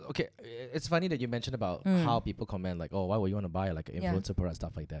 So okay, it's funny that you mentioned about how people comment like, oh, why would you want to buy like an Yeah. influencer product,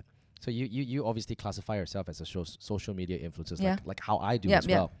 stuff like that. So you obviously classify yourself as a social media influencer, Yeah. like how I do Yep, as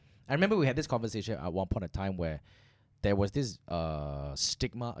yep. well. I remember we had this conversation at one point in time where there was this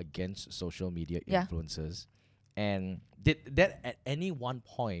stigma against social media Yeah. influencers, and did that at any one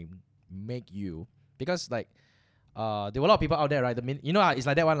point make you, because like there were a lot of people out there, right? It's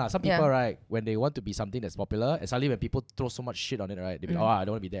like that one lah. Some people, Yeah. right, when they want to be something that's popular, and suddenly when people throw so much shit on it, right, they be like, oh, I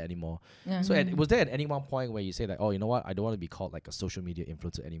don't want to be there anymore. Yeah. So was there at any one point where you say like, oh, you know what, I don't want to be called like a social media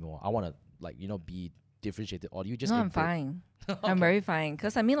influencer anymore. I want to like, be differentiated, or do you just no, I'm input? fine. I'm very fine.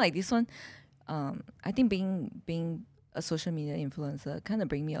 Because I mean, like this one, I think being a social media influencer kind of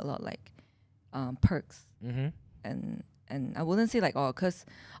bring me a lot like perks. Mm-hmm. And I wouldn't say like, oh, because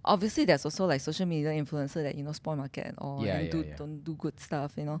obviously there's also like social media influencer that, you know, spoil market and all Yeah, and yeah. don't do good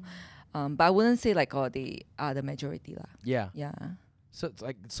stuff, you know. But I wouldn't say like, oh, they are the majority lah. Yeah. Yeah. So it's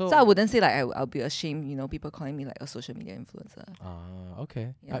like So I wouldn't say like I'll be ashamed, you know, people calling me like a social media influencer.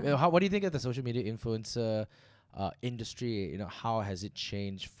 Okay. Yeah. What do you think of the social media influencer industry? You know, how has it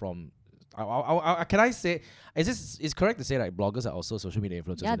changed from? Can I say? Is correct to say like bloggers are also social media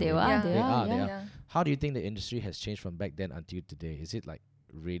influencers? Yeah, in a they way? are. Yeah. They They are. are, they Yeah. are. How do you think the industry has changed from back then until today? Is it like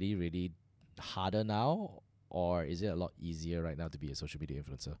really, really harder now, or is it a lot easier right now to be a social media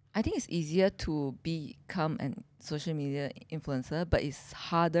influencer? I think it's easier to become an social media influencer, but it's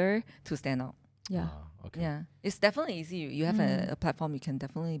harder to stand out. Yeah. Okay. Yeah. It's definitely easy. You have a platform, you can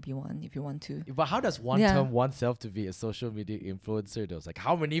definitely be one if you want to. But how does one Yeah. term oneself to be a social media influencer? Though, like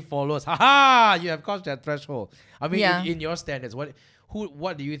how many followers? Haha! You have crossed that threshold. I mean, Yeah. in your standards,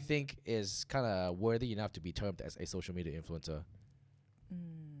 what do you think is kind of worthy enough to be termed as a social media influencer?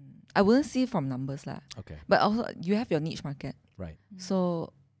 I wouldn't see from numbers lah. Okay, But also you have your niche market. right.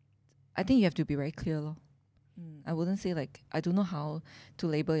 So I think you have to be very clear lor. I wouldn't say like, I don't know how to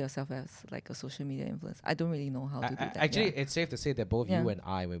label yourself as like a social media influencer. I don't really know how to do that. Actually, yeah. it's safe to say that both Yeah. you and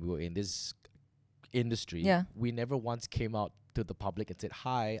I, when we were in this industry, Yeah. we never once came out to the public and said,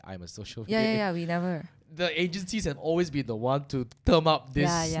 "Hi, I'm a social Yeah, media." yeah, we never. The agencies have always been the one to term up this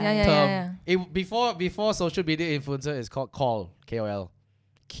Yeah, yeah. Yeah, yeah, term. yeah, yeah. Before social media influencer is called KOL.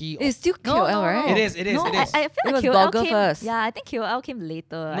 Key. It's still No, KOL, no, right? no. It is. No, It is. I feel It like was KOL blogger came first. Yeah, I think KOL came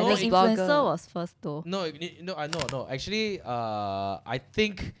later. No, I think it's influencer blogger. was first though. No. Actually, I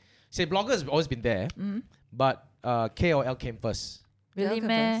think say blogger has always been there, but KOL came first. Really, KOL came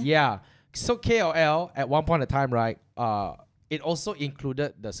meh? first. Yeah. So KOL at one point in time, right? It also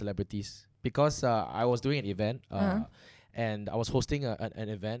included the celebrities because I was doing an event. And I was hosting an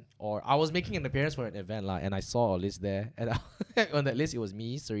event, or I was making an appearance for an event, and I saw a list there, and on that list it was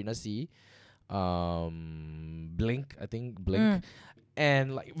me, Serena C, Blink, I think Blink,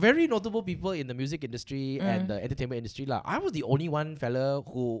 and like very notable people in the music industry and the entertainment industry. I was the only one fella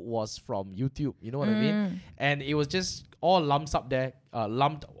who was from YouTube, you know what I mean? And it was just all lumped up there,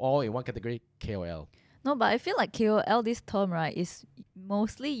 lumped all in one category, KOL. No, but I feel like KOL, this term, right, is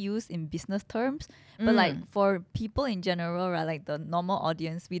mostly used in business terms. But like for people in general, right, like the normal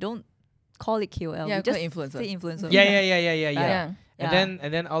audience, we don't call it KOL. Yeah, we just influencer. say influencer. Yeah. Yeah.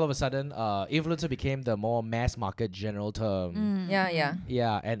 And then all of a sudden, influencer became the more mass market general term.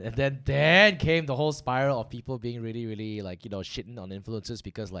 Yeah, and then came the whole spiral of people being really, really like, shitting on influencers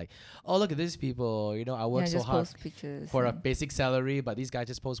because like, oh, look at these people, I work so just hard post pictures for a basic salary, but these guys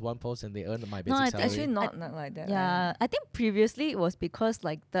just post one post and they earn my basic salary. Actually, not like that. Yeah, right? I think previously it was because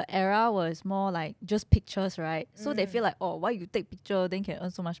like the era was more like just pictures, right? So they feel like, oh, why you take picture then can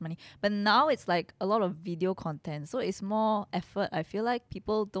earn so much money? But now it's like a lot of video content, so it's more effort. I feel like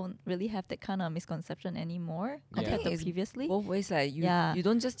people don't really have that kind of misconception anymore compared to It's previously. both ways, like you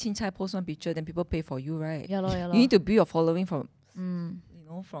don't just chin-chai post one picture, then people pay for you, right? Yeah, lor. You need to build your following from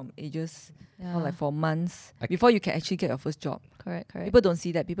from ages or like for months before you can actually get your first job. Correct. People don't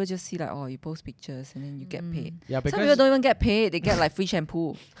see that. People just see like, oh, you post pictures and then you get paid. Yeah, Some people because don't even get paid. They get like free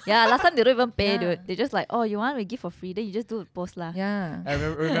shampoo. Yeah, last time they don't even pay, Yeah. dude. They just like, oh, you want we give for free, then you just do a post lah. Yeah. I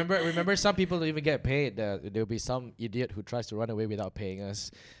remember some people don't even get paid. There'll be some idiot who tries to run away without paying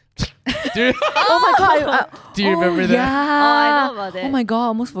us. Oh my god. Do you remember that? Oh, I know about that. Oh my god, I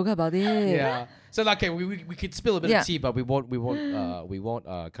almost forgot about it. Yeah. So like, okay, we could spill a bit Yeah. of tea, but we won't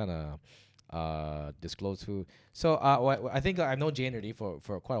kind of disclose who. So I think I've known Jane already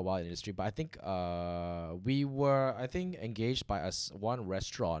for quite a while in the industry, but I think we were engaged by one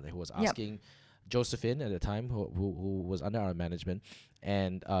restaurant who was asking Josephine at the time, who was under our management,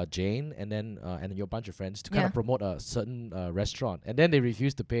 and Jane, and then your bunch of friends to kind of promote a certain restaurant, and then they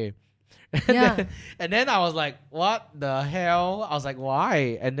refused to pay. And then I was like, what the hell? I was like,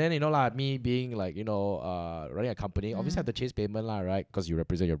 why? And then like me being like running a company, obviously have to chase payment lah, right? Because you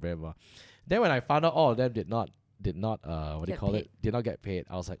represent your brand. Then when I found out all of them did not did not get paid,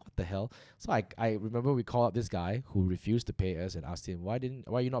 I was like, what the hell? So I remember we called up this guy who refused to pay us and asked him, why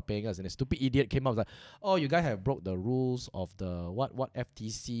are you not paying us? And the stupid idiot came up and was like, oh, you guys have broke the rules of the what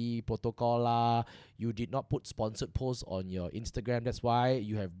FTC protocol lah. You did not put sponsored posts on your Instagram. That's why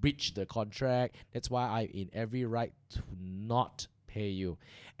you have breached the contract. That's why I'm in every right to not pay you.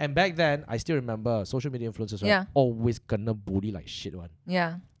 And back then, I still remember social media influencers always gonna bully like shit one.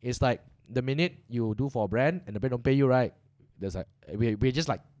 Yeah. It's like the minute you do for a brand and the brand don't pay you right, there's like we're just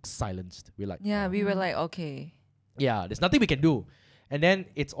like silenced. We're like, We were like, okay. yeah, there's nothing we can do. And then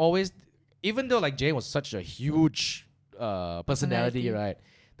it's always, even though like Jane was such a huge personality, right?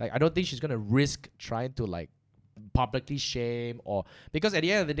 Like I don't think she's gonna risk trying to like publicly shame, or because at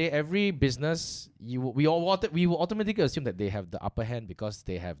the end of the day, every business we will automatically assume that they have the upper hand because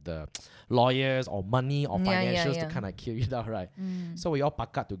they have the lawyers or money or financials to kind of kill you down, right? So we all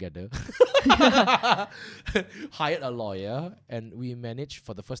pakat together, hired a lawyer, and we managed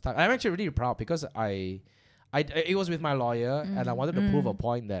for the first time. I'm actually really proud because it was with my lawyer, and I wanted to prove a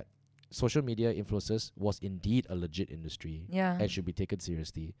point that social media influencers was indeed a legit industry and should be taken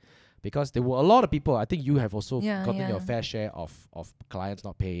seriously, because there were a lot of people. I think you have also gotten your fair share of clients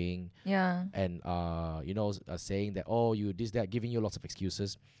not paying and saying that, oh, you this, that, giving you lots of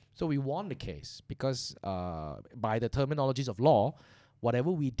excuses. So we won the case because by the terminologies of law,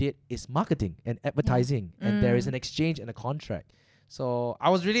 whatever we did is marketing and advertising, and there is an exchange and a contract. So I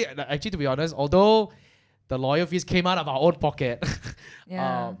was really, actually, to be honest, although the lawyer fees came out of our own pocket,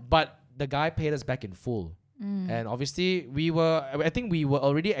 but the guy paid us back in full. And obviously I think we were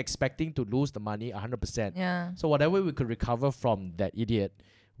already expecting to lose the money 100%. Yeah. So whatever we could recover from that idiot,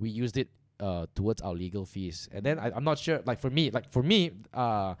 we used it towards our legal fees. And then I'm not sure, for me,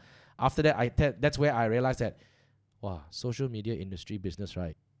 after that, that's where I realized that, wow, social media industry business,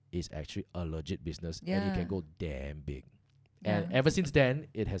 right, is actually a legit business, and it can go damn big. And ever since then,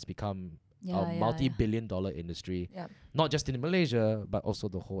 it has become a multi-billion-dollar industry, not just in Malaysia, but also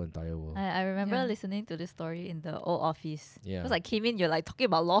the whole entire world. I remember listening to this story in the old office. Yeah. Because I came in, you're like talking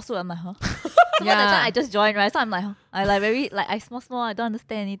about lawsuit. I'm like, huh? So by the time I just joined, right? So I'm like, huh? I like very like I small, I don't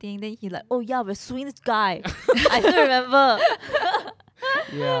understand anything. Then he like, oh yeah, we're suing this guy. I still remember.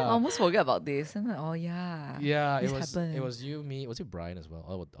 I Yeah. almost forget about this. And I'm like, oh yeah. Yeah, This it was happened. you, me. Was it Brian as well?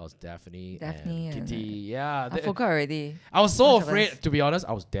 Oh, I was Daphne, Daphne and and, Kitty. Yeah, I forgot already. I was so Bunch of afraid. us. To be honest,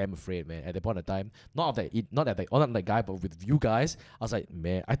 I was damn afraid, man. At the point of time, not that guy, but with you guys, I was like,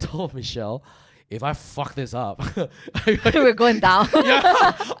 man. I told Michelle, if I fuck this up, We're going down.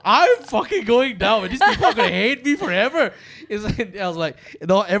 yeah, I'm fucking going down. And these people are gonna hate me forever. It's like, I was like,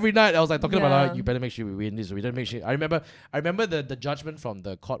 every night I was like talking about, Yeah. like, you better make sure we win this. We didn't make sure. I remember the judgment from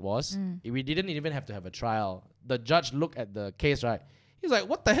the court was we didn't even have to have a trial. The judge looked at the case, right? He's like,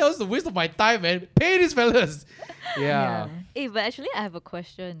 what the hell is the waste of my time, man? Pay these fellas. Yeah. Hey, but actually, I have a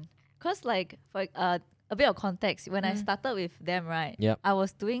question. Cause like for a bit of context, when I started with them, right? Yep. I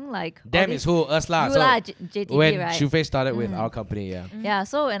was doing like all Them these- is who? Us lah. you So lah, JTB, when right? Shufe started with our company, yeah. Yeah,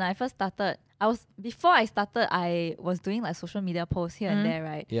 so when I first started, before I started, I was doing like social media posts here and there,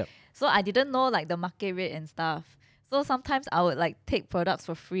 right? Yep. So I didn't know like the market rate and stuff. So sometimes I would like take products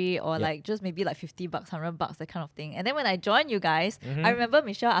for free or Yep. like just maybe like $50, $100, that kind of thing. And then when I joined you guys, Mhm. I remember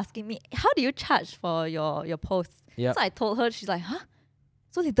Michelle asking me, how do you charge for your posts? Yep. So I told her, she's like, huh?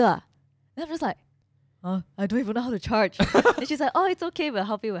 So little ah? Then I'm just like, I don't even know how to charge. And she's like, oh, it's okay, we'll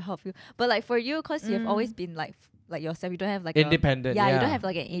help you. But like for you, because you've always been like yourself, you don't have like Independent. you don't have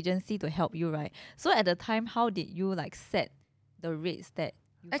like an agency to help you, right? So at the time, how did you like set the rates that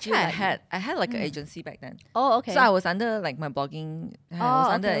you Actually, feel I had like an Mm. agency back then. Oh, okay. So I was under like my blogging. I was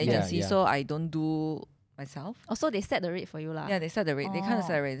Oh, under okay, an okay. agency, Yeah, yeah. so I don't do myself. So they set the rate for you lah. Yeah, they set the rate. They kind of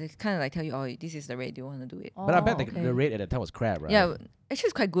set Oh. the rate. They kind of like tell you, oh, this is the rate. Do you want to do it? But I bet Oh, okay. the rate at that time was crap, right? Yeah, actually,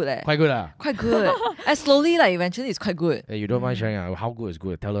 it's quite good. Quite good, ah. Quite good. And slowly, like eventually, it's quite good. Hey, you don't mind sharing how good is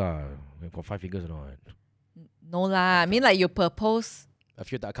good? Tell her got 5 fingers or not. No lah. I mean, like you per post. A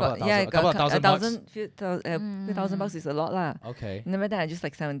couple of thousand, Yeah, a couple of thousand bucks. few $1,000 is a lot lah. Okay. Remember that I just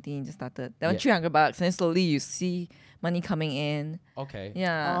like 17 just started. Then Yeah. $300, and then slowly you see money coming in. Okay.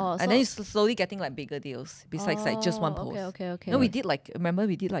 Yeah, Oh, and then you're so- slowly getting like bigger deals besides like just one post. Okay. No, we did like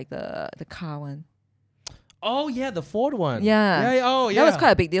we did like the car one. Oh yeah, the Ford one. Yeah. Oh yeah. That was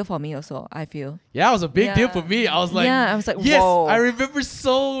quite a big deal for me also. I feel. Yeah, it was a big deal Yeah. for me. I was like, Yeah, I was like, yes, whoa. I remember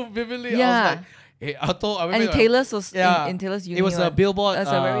so vividly. I Yeah. was like, hey, I And remember Taylor's was Yeah. in Taylor's uni. it was a one. billboard. It was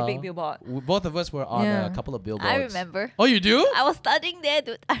a very big billboard. Both of us were on Yeah. a couple of billboards. I remember. Oh, you do? I was studying there,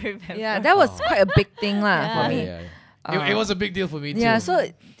 dude. I remember. Yeah, that was Oh. quite a big thing lah Yeah. for me. Yeah. It was a big deal for me too. Yeah, so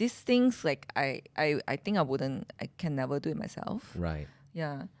these things like I think I can never do it myself. Right.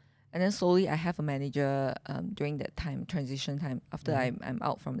 Yeah. And then slowly I have a manager during that time, transition time, after I'm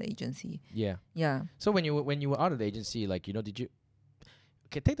out from the agency. Yeah. Yeah. So when you were out of the agency, like, you know, did you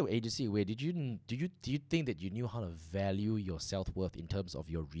take the agency away? Do you think that you knew how to value your self-worth in terms of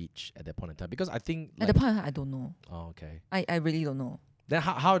your reach at that point in time? Because I think At the point, I don't know. oh, okay. I really don't know. Then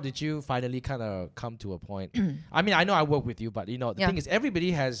how did you finally kind of come to a point? I mean, I know I work with you, but you know, the Yeah. thing is,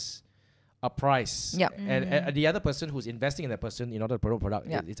 everybody has a price. Yep. And the other person who's investing in that person in order to promote product,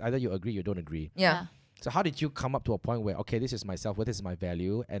 Yeah. it's either you agree or you don't agree. Yeah. So how did you come up to a point where, okay, this is my self-worth, this is my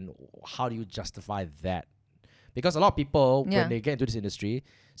value, and how do you justify that? Because a lot of people, Yeah. when they get into this industry,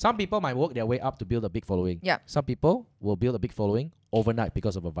 some people might work their way up to build a big following. Yeah. Some people will build a big following overnight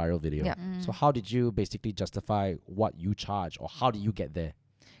because of a viral video. Yeah. So how did you basically justify what you charge, or how did you get there?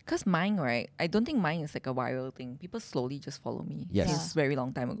 Because mine, right? I don't think mine is like a viral thing. People slowly just follow me Yes. since very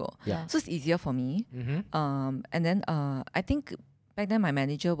long time ago. Yeah. So it's easier for me. Mm-hmm. And then I think back then my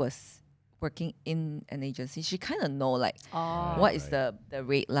manager was working in an agency. She kind of know like Oh. what is the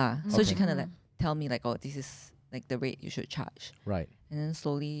rate lah. So she Okay. kind of like tell me like, oh, this is like the rate you should charge. Right. And then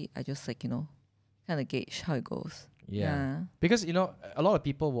slowly I just like, kind of gauge how it goes. Yeah. Because, you know, a lot of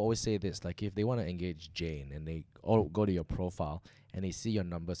people will always say this, like if they want to engage Jane and they all go to your profile and they see your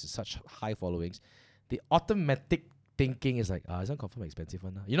numbers, it's such high followings, the automatic thinking is like, isn't confirm expensive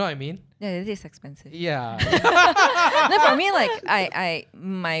one now? You know what I mean? Yeah, it is expensive. Yeah. No, for me, like I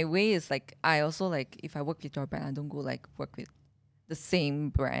my way is like I also like if I work with your brand, I don't go like work with the same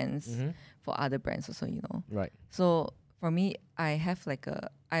brands Mhm. for other brands also, Right. So for me, I have like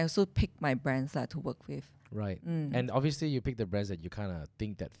I also pick my brands to work with. Right. Mm. And obviously you pick the brands that you kind of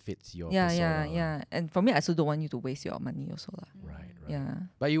think that fits your yeah, persona. yeah. And for me, I also don't want you to waste your money also lah. Right. Yeah.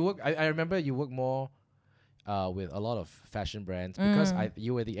 But you work, I remember you work more with a lot of fashion brands because Mm.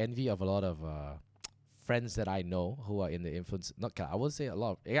 you were the envy of a lot of friends that I know who are in the influence, I won't say a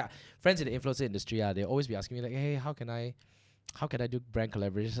lot of, friends in the influencer industry, they always be asking me like, hey, how can I do brand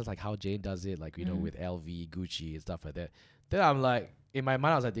collaborations like how Jane does it, like, with LV, Gucci and stuff like that. Then I'm like, in my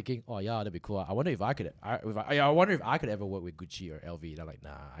mind I was like thinking, oh yeah, that'd be cool. I wonder if I could ever work with Gucci or LV. And I'm like,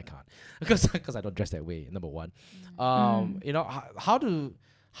 nah, I can't, because I don't dress that way. Number one, you know, how do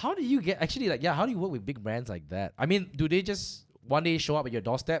you get actually like how do you work with big brands like that? I mean, do they just one day show up at your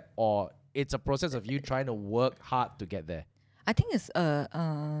doorstep, or it's a process of you trying to work hard to get there? I think it's I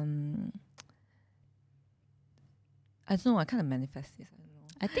don't know. I kind of manifest this. I don't know.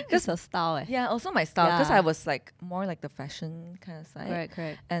 I think it's a style. Yeah, also my style because Yeah. I was like more like the fashion kind of side.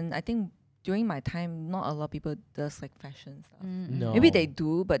 Correct. And I think during my time, not a lot of people does like fashion stuff. No. Maybe they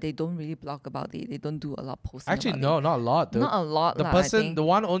do, but they don't really blog about it. They don't do a lot of posting. Actually, about no, not a lot. it. Not a lot. The lah, I person, think. the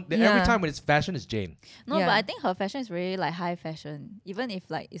one on every Yeah. time when it's fashion is Jane. No, Yeah. but I think her fashion is really like high fashion, even if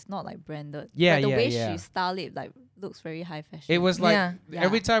like it's not like branded. Yeah, but the yeah, way yeah. she style it like looks very high fashion. It was like Yeah.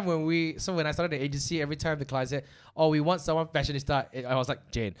 every Yeah. time when I started the agency, every time the client said, "Oh, we want someone fashionista," I was like,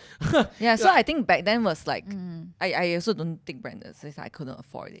 Jane. Yeah, so I think back then was like Mm. I also don't think branded, so it's like I couldn't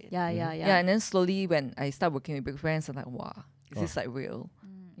afford it. Yeah, yeah, Yeah, yeah. and then slowly when I start working with big brands, I'm like, wow, is Oh. this like real?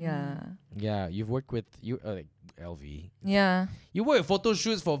 Yeah, Yeah, you've worked with like LV. yeah. You work with photo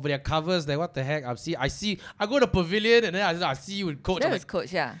shoots for their covers. Like what the heck? I go to Pavilion and then I see you with Coach. That I'm was like,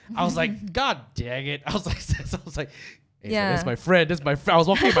 Coach. Yeah, I was like, God dang it! I was like, hey, so Yeah. that's my friend. That's my friend. I was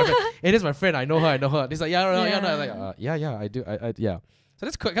walking with my friend. Hey, this is my friend. I know her. He's like, yeah, no, yeah, no. Yeah. I'm like, yeah, I do. I yeah. So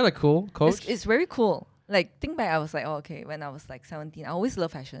that's kind of cool, Coach. it's very cool. Like think back, I was like, oh, okay, when I was like 17, I always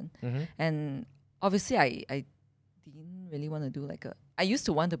loved fashion, Mhm. and obviously I didn't really want to do like a. I used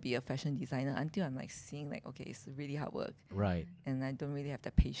to want to be a fashion designer until I'm like seeing like, okay, it's really hard work, Right. and I don't really have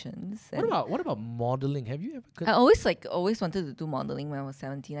the patience. What and about modeling? Have you ever? I always wanted to do modeling when I was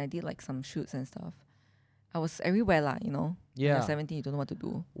 17. I did like some shoots and stuff. I was everywhere lah, you know. When Yeah. you're 17, you don't know what to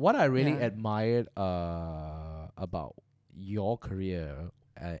do. What I really Yeah. admired about your career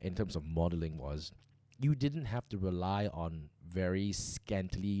in terms of modeling was you didn't have to rely on very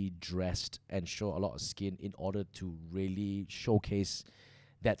scantily dressed and show a lot of skin in order to really showcase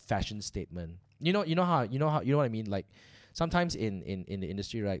that fashion statement. You know what I mean? Like sometimes in the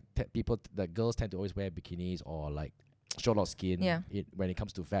industry, right? The girls tend to always wear bikinis or like show a lot of skin. Yeah. When it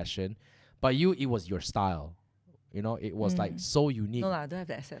comes to fashion, but it was your style. You know, it was like so unique. No lah, I don't have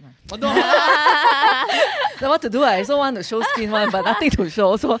the asset lah. Oh, no. So what to do? I also want to show skin one, but nothing to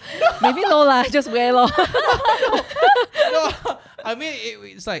show. So maybe no lah, just wear lor. No, I mean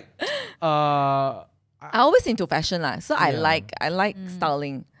it's like I always into fashion lah, so I Yeah. like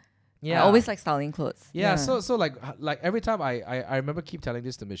styling. yeah. I always like styling clothes. yeah, so like every time I remember keep telling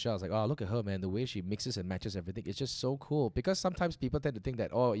this to Michelle. I was like, oh, look at her, man, the way she mixes and matches everything. It's just so cool, because sometimes people tend to think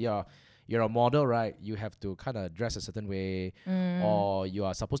that, oh yeah, you're a model, right? You have to kind of dress a certain way, or you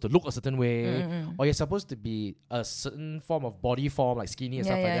are supposed to look a certain way, or you're supposed to be a certain form of body form, like skinny and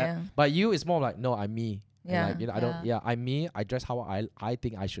Yeah, stuff like yeah, that. yeah. But you, it's more like, no, I'm me. And Yeah. like, you know, I don't. Yeah, I'm me. I dress how I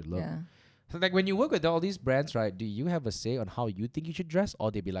think I should look. Yeah. So like when you work with all these brands, right? Do you have a say on how you think you should dress, or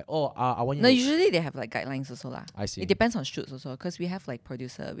they be like, oh, I want you. No, to usually they have like guidelines also lah. I see. It depends on shoots also, because we have like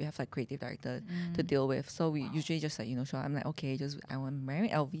producer, we have like creative director to deal with. So we usually just like, show. I'm like, okay, I'm wearing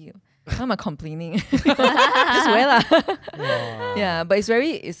LV. Why am I complaining? Just wear lah. Wow. Yeah, but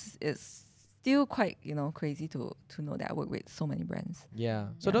it's still quite crazy to know that I work with so many brands. Yeah.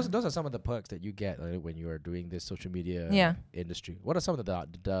 So Yeah. those are some of the perks that you get when you are doing this social media Yeah. industry. What are some of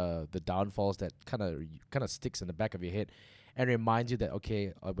the downfalls that kind of sticks in the back of your head and reminds you that,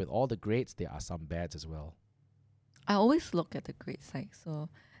 okay, with all the greats, there are some bads as well? I always look at the great side. So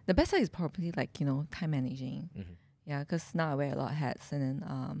the best side is probably like time managing. Mhm. Yeah, because now I wear a lot of hats, and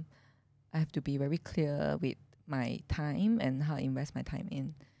then I have to be very clear with my time and how I invest my time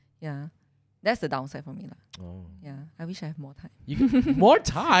in. Yeah, that's the downside for me lah. Oh. Yeah, I wish I have more time. You get more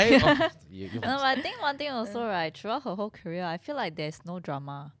time. Oh, you- No, but I think one thing also, right, throughout her whole career, I feel like there's no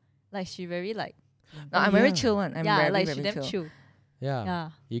drama. Like she very like No, I'm yeah. very chill one. I'm yeah, very, like very she damn chill. chill. yeah. Yeah.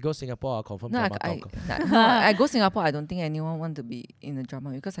 You go Singapore, I'll confirm No, drama I talk. I go Singapore. I don't think anyone want to be in the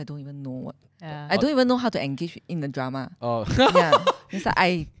drama because I don't even know what. Yeah. I don't even know how to engage in the drama. Oh, Yeah, it's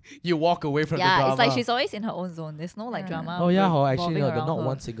like you walk away from the Yeah, drama. it's like she's always in her own zone. There's no like Yeah. drama. Oh yeah, revolving actually, no, there's around not her.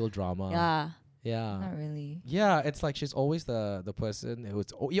 one single drama. Yeah. Yeah. not really. Yeah, it's like she's always the person who's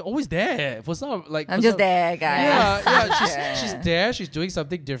you're always there for some like. I'm for just some- there, guys. Yeah, she's there. She's doing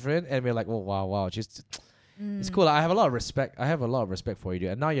something different, and we're like, oh wow, she's. It's cool. I have a lot of respect. I have a lot of respect for you, dude.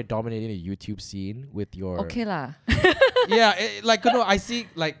 And now you're dominating the YouTube scene with your. Okay lah. Yeah, I see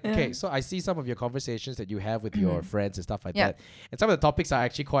okay, so I see some of your conversations that you have with your friends and stuff like Yeah. that, and some of the topics are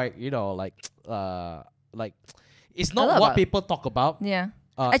actually quite like it's A not lot what about- people talk about. Yeah.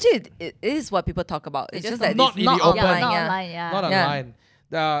 Uh, Actually, it is what people talk about. It's just that not it's in not the open. Yeah, online. not Yeah. online, yeah. Not Yeah.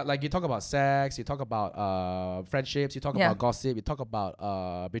 online. Like you talk about sex, you talk about friendships, you talk Yeah. about gossip, you talk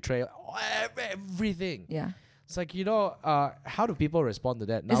about betrayal, everything. Yeah. It's like how do people respond to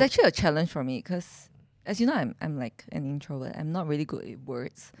that? Now? It's actually a challenge for me because as you know, I'm like an introvert. I'm not really good at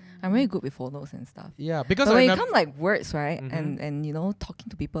words. I'm really good with photos and stuff. Yeah, because But I when it remember. comes like words, right, Mhm. and you know, talking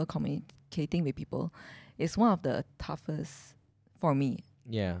to people, communicating with people, is one of the toughest for me.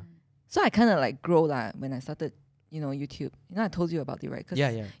 Yeah, So I kind of like grow lah when I started, you know, YouTube. You know, I told you about it, right? 'Cause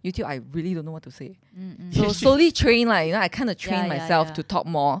yeah. YouTube, I really don't know what to say. Mm-mm. So slowly train, like, you know, I kind of train Yeah, myself yeah. to talk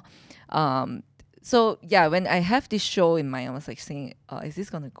more. So yeah, when I have this show in mind, I was like saying, is this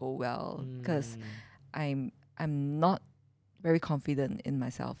gonna go well? Because Mm, I'm not very confident in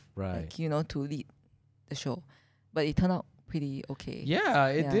myself, right. like, you know, to lead the show. But it turned out pretty okay. Yeah,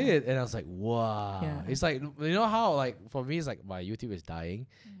 it Yeah. did, and I was like, wow. Yeah. It's like, you know how, like, for me, it's like my YouTube is dying,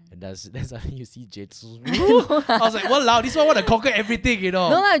 Mm. and that's you see Jitsu. I was like, wow, this one want to conquer everything, you know.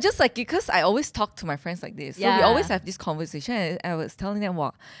 No, no, just like because I always talk to my friends like this. So we Yeah. always have this conversation. And I was telling them,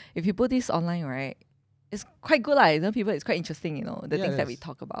 wow, if you put this online, right, it's quite good. Like, you know, people, it's quite interesting, you know, the Yeah, things it that we is.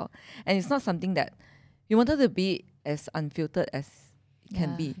 talk about. And it's not something that we wanted to be as unfiltered as it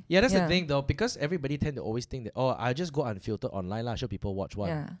can Yeah. be. Yeah, that's the Yeah. thing though, because everybody tend to always think that, oh, I'll just go unfiltered online lah, show people watch one.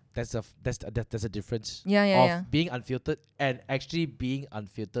 Yeah. That's a difference Yeah, yeah, of yeah. being unfiltered and actually being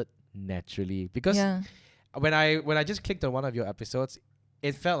unfiltered naturally. Because Yeah. when I just clicked on one of your episodes,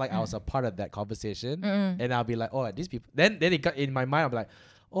 it felt like I was a part of that conversation, Mm-mm. and I'll be like, oh, these people. Then it got in my mind. I'm like,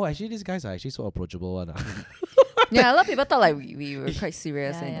 oh, actually, these guys are actually so approachable. And Yeah, a lot of people thought like we were quite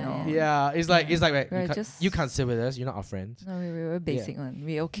serious Yeah, and you yeah, know. yeah, it's like right, We're you, just- you can't sit with us. You're not our friends. No, we were basic one.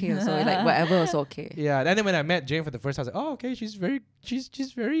 We okay, so we like whatever was okay. Yeah, and then when I met Jane for the first time, I was like, oh, okay, she's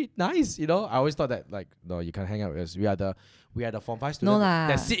very nice. You know, I always thought that like, no, you can't hang out with us. We are the Form 5 students lah.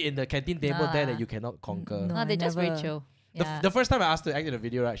 that sit in the canteen table there that Nah. you cannot conquer. No, No, I they're just very never- chill. The, Yeah. the first time I asked her to act in a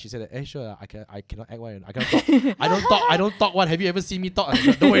video, right, she said, "Hey, sure, I cannot act one. I cannot talk. I don't talk one. Have you ever seen me talk?" I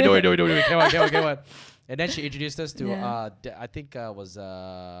said, don't worry. Get one. And then she introduced us to Yeah. I think was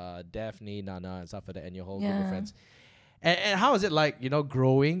Daphne, Nana, and stuff like that, and your whole group of Yeah. friends. And how is it like, you know,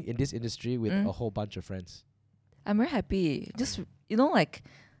 growing in this industry with Mm. a whole bunch of friends? I'm very happy. Just you know, like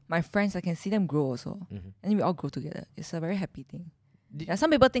my friends, I can see them grow also. Mhm. And we all grow together. It's a very happy thing. D- Yeah,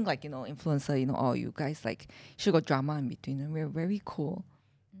 some people think like, you know, influencer, you know, oh, you guys like should got drama in between, and we're very cool.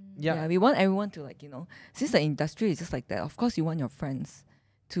 Yeah. We want everyone to like, you know, since the industry is just like that, of course you want your friends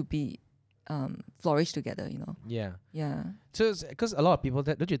to be flourish together, you know. Yeah. Yeah. So, because a lot of people,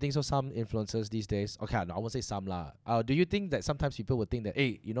 don't you think so? Some influencers these days, okay, no, I won't say some lah. Do you think that sometimes people would think that,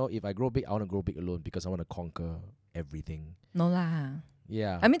 hey, you know, if I grow big, I want to grow big alone because I want to conquer everything? No lah.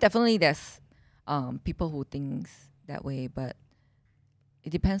 Yeah. I mean, definitely there's people who thinks that way, but it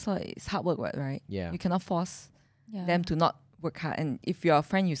depends on it's hard work, right? yeah. You cannot force Yeah. them to not work hard, and if you're a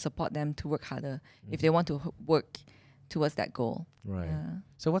friend, you support them to work harder if they want to work towards that goal. Right. Yeah.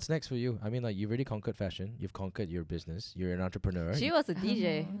 So what's next for you? I mean, like, you've already conquered fashion. You've conquered your business. You're an entrepreneur. She was a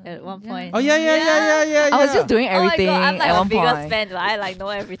DJ at one Yeah. point. Oh yeah. I was just doing Oh my everything god, I'm like at a one biggest point. fan. I like know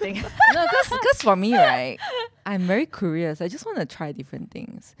everything. No, because for me, right, I'm very curious. I just want to try different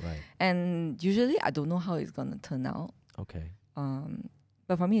things, Right. and usually I don't know how it's gonna turn out. Okay.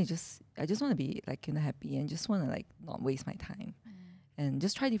 But for me, I just want to be like, you know, happy and just want to like not waste my time and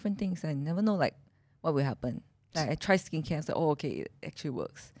just try different things and never know like what will happen. Like I try skincare, and say, oh, okay, it actually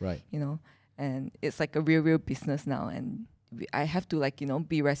works, Right. you know, and it's like a real business now, and I have to like, you know,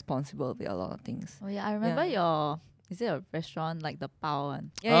 be responsible with a lot of things. Oh yeah, I remember Yeah. your. Is it a restaurant like the Pao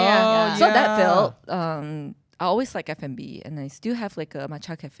one? Yeah, Oh, So that yeah. failed. I always like F&B, and I still have like a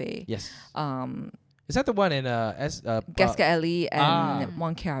matcha cafe. Yes. Um, Is that the one in Gasket Alley and Ah.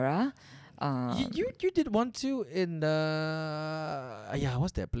 Mont Kiara. You did one too in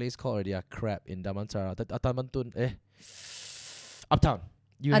what's that place called already? Crap in Damansara. Tamantun. Uptown.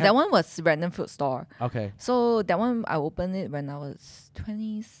 You that one was Random Fruit Store. Okay. So that one I opened it when I was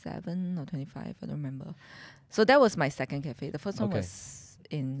 27 or 25. I don't remember. So that was my second cafe. The first one Okay. was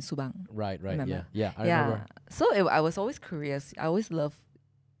in Subang. Right. Remember? Yeah. I Yeah. remember. So I was always curious. I always love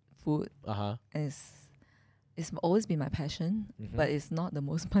food, Uh-huh. and it's always been my passion, Mhm. but it's not the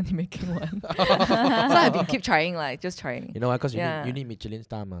most money making one. So I've been keep trying, like just trying. You know why? Because Yeah. you need Michelin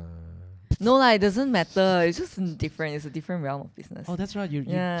star ma. No, like it doesn't matter. It's just different. It's a different realm of business. Oh, that's right. You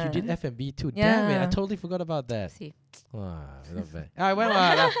Yeah. did F&B too. Damn it. I Yeah. totally forgot about that. See. Wow, not bad. I went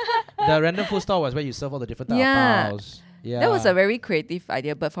the random food store was where you serve all the different types Yeah. of baos. Yeah. That was a very creative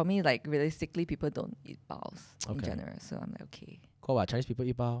idea, but for me, like realistically, people don't eat baos in Okay. general. So I'm like, okay. Cool, what? Chinese people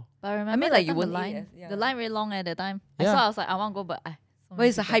eat bao. But I remember like, that you time wouldn't the eat line. as- yeah. The line very long at the time. Yeah. I saw. I was like, I want to go, but so Well, many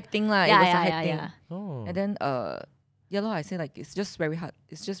it's a people. hype thing, lah. Yeah, It was yeah, a hype yeah, thing. yeah. Oh. And then I say like it's just very hard.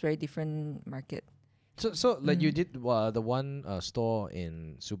 It's just very different market. So like you Mm. did the one store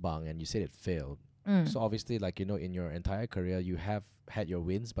in Subang and you said it failed. So obviously, like, you know, in your entire career, you have had your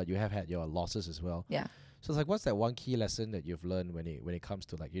wins, but you have had your losses as well. Yeah. So it's like, what's that one key lesson that you've learned when it comes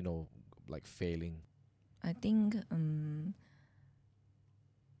to, like, you know, like failing? I think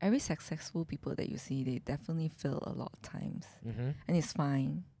every successful people that you see, they definitely fail a lot of times, and it's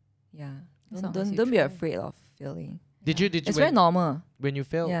fine. Yeah, As long as don't you don't be try. afraid of failing. Did you It's very normal. when you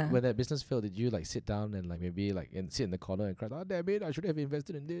failed, Yeah. when that business failed, did you like sit down and like maybe like and sit in the corner and cry, oh damn it, I should have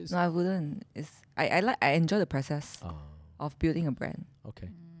invested in this? No, I wouldn't. It's I enjoy the process Oh, of building a brand. okay.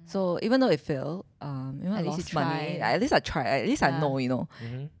 So even though it failed, even I At least you lost money, try. at least I try. At least I Yeah. know, you know.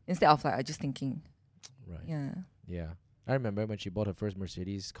 Mm-hmm. Instead of like I just thinking, Right. yeah. Yeah. I remember when she bought her first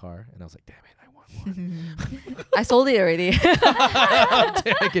Mercedes car, and I was like, damn it, I want one. I sold it already.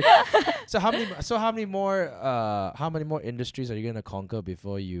 Dang it. So how many more industries are you gonna conquer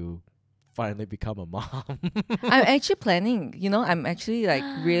before you finally become a mom? I'm actually planning. You know, I'm actually like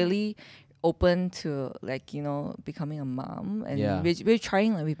really open to like, you know, becoming a mom, and Yeah. we're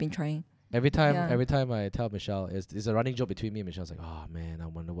trying. Like we've been trying. Every time Yeah. I tell Michelle, it's a running joke between me and Michelle's like, oh man, I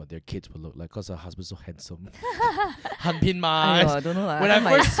wonder what their kids will look like because her husband's so handsome. Han Bin Ma. I don't know. When I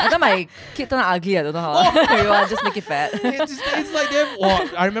first- I thought my kid turned ugly. I don't know how. You want just make it fat. It's like them. Well,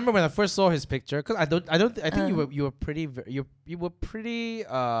 I remember when I first saw his picture, because I think you were pretty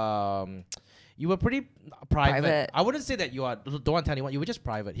you were pretty private. Private. I wouldn't say that you are don't want to tell anyone. You were just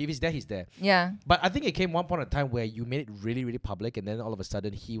private. If he's there, he's there. Yeah. But I think it came one point in time where you made it really, really public, and then all of a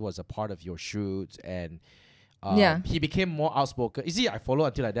sudden he was a part of your shoots, and Yeah. he became more outspoken. You see, I follow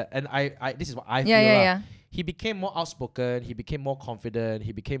until like that, and I this is what I feel. Yeah. lah. Yeah. He became more outspoken. He became more confident.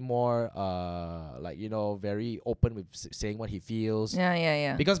 He became more like, you know, very open with saying what he feels. Yeah. Yeah.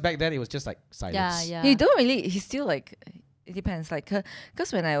 Yeah. Because back then it was just like silence. Yeah. He don't really. He's still like. It depends. Like,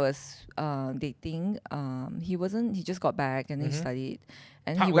 cause when I was dating, he wasn't. He just got back and then he Mhm. studied,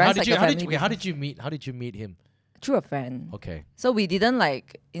 and How, he how runs did like you a how family did you how did business you meet him? through a friend. Okay. So we didn't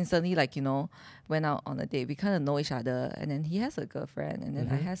like instantly like, you know, went out on a date. We kind of know each other, and then he has a girlfriend, and then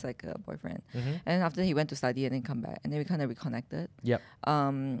I Mhm. has like a boyfriend. Mm-hmm. And after he went to study and then come back, and then we kind of reconnected. Yep.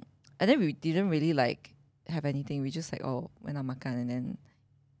 And then we didn't really like have anything. We just like went on makan, and then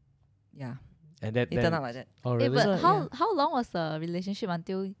yeah, And that it turned out like that. oh Eh, really? but So, how long was the relationship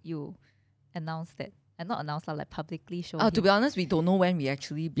until you announced it? And not announced, like publicly show To be honest, we don't know when we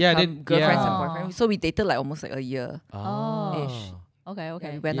actually Yeah, become then- girlfriends yeah. and boyfriends. So we dated like almost like a year. Oh. Ish. Okay, Yeah,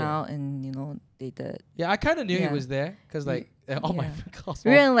 okay. we went Yeah. out and, you know, dated. Yeah, I kind of knew he Yeah. was there because like all my Yeah. because We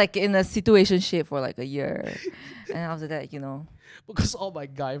were in, like in a situationship for like a year. And after that, you know. because all my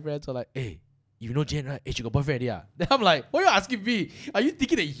guy friends are like, hey, you know Jane, right? Hey, she got boyfriend, yeah. Then I'm like, what are you asking me? Are you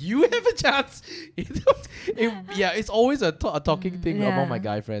thinking that you have a chance? Yeah, it's always a talking thing among my Yeah.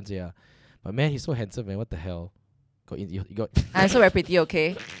 guy friends, yeah. But man, he's so handsome, man. What the hell? You got I'm so very pretty,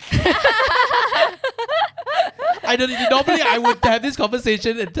 okay? I don't normally I would have this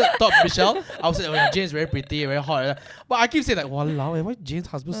conversation and talk to Michelle. I would say, oh yeah, Jane's very pretty, very hot. But I keep saying like, walao, why Jane's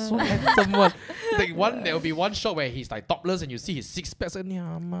husband so handsome one? Like there will be one shot where he's like topless and you see his six packs and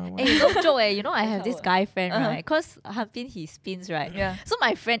yeah, Hey, no joke you know I have this guy friend, Uh-huh. right? Cause Hanpin he spins, right? Yeah. So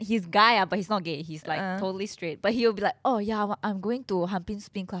my friend, he's guy, but he's not gay. He's like Uh. totally straight. But he'll be like, oh yeah, I'm going to Hanpin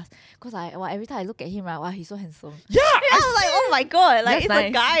spin class. Cause every time I look at him, right, wow, he's so handsome. yeah, I was like, oh my god, like That's it's a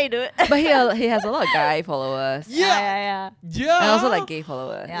nice. guy, dude. But he has a lot of guy followers. yeah, yeah. And also like gay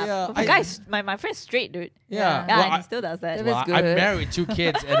followers. Yeah. Yeah, But my guy's my friend's straight, dude. yeah. Yeah, Well, and I- he still does that. That well, was I'm good. married with 2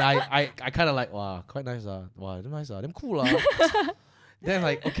 kids and I kind of like, wow, quite nice. Wow, them nice. Them cool. Then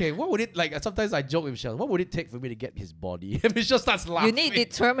like, okay, what would it like? Sometimes I joke with Michelle, what would it take for me to get his body? And Michelle starts laughing. You need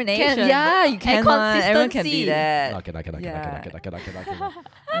determination. You can. and Everyone can consistency. do that. No, I cannot. Yeah.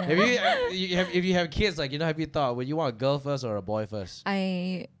 If you have kids, like, you know, have you thought, would you want a girl first or a boy first?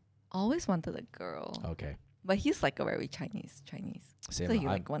 I always wanted a girl. Okay, But he's like a very Chinese. same. So he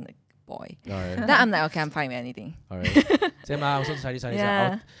lah. like want a boy. All right, Then I'm like, okay, I'm fine with anything. all right. Same. I was also Chinese.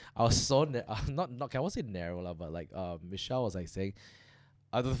 Yeah. I was so not. I won't say narrow lah, but like Michelle was like saying,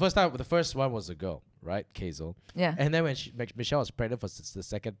 the first one was a girl, right, Kazel. Yeah. And then when Michelle was pregnant for the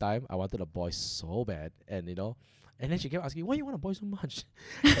second time, I wanted a boy so bad, and you know, and then she kept asking, "Why you want a boy so much?"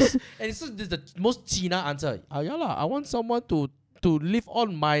 And it's just the most Gina answer. Yeah lah, I want someone to live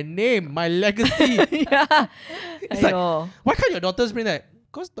on my name, my legacy. Yeah. It's like, Aiyo. why can't your daughters bring that?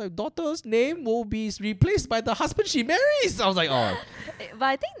 Because the daughter's name will be replaced by the husband she marries. I was like, oh, But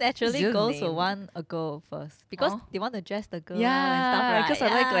I think naturally just girls will name. want a girl first because Oh. they want to dress the girl and Yeah, stuff, right? because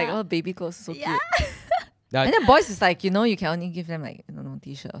I like all baby clothes, so Yeah. cute. Now, And then boys is like, you can only give them like,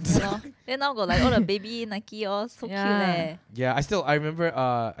 t-shirts. You know? Then now got like all the baby Nike all so Yeah. cute leh. yeah, I remember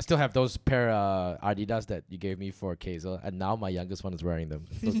I still have those pair Adidas that you gave me for Kazel, and now my youngest one is wearing them.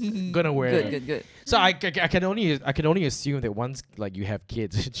 So gonna wear them. Good. So I can only assume that once like you have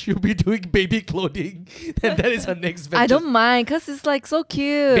kids, she'll be doing baby clothing, and that is her next venture. I don't mind because it's like so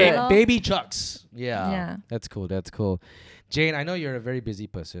cute. Baby chucks. Yeah. Yeah. That's cool. That's cool. Jane, I know you're a very busy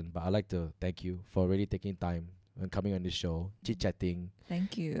person, but I'd like to thank you for really taking time and coming on this show, chit-chatting,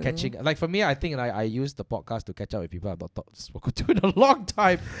 Thank you. catching. Like for me, I think I use the podcast to catch up with people I've not spoken to in a long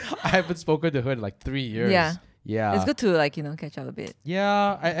time. I haven't spoken to her in like 3 years. Yeah. Yeah. It's good to like, catch up a bit.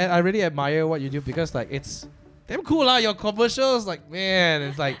 Yeah. I really admire what you do because like it's damn cool, lah. Your commercials, like man,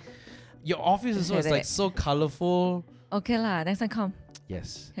 it's like your office is Just like so colorful. Okay lah, next time come.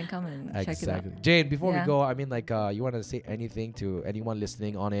 Yes. Can come and check it Exactly. out. Jane, before we Yeah. go, I mean, like, you want to say anything to anyone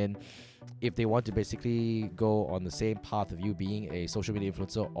listening on in, if they want to basically go on the same path of you being a social media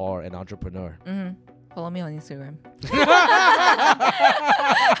influencer or an entrepreneur? Follow me on Instagram.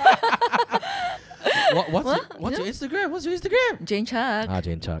 What's your Instagram? What's your Instagram? Jane Chuck.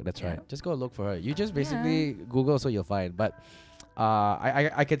 Jane Chuck. That's Yeah. right. Just go look for her. You just basically Google, so you'll find. But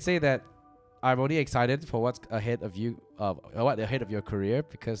I can say that I'm only excited for what's ahead of you, what ahead of your career,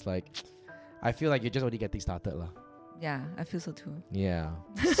 because like I feel like you're just only getting started, lah. Yeah, I feel so too. Yeah.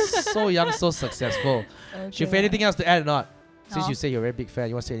 So young, so successful. Okay. Should you have anything else to add or not? Since No. you say you're a very big fan,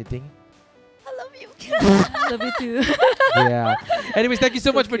 you want to say anything? I love you. Love you too. Yeah. Anyways, thank you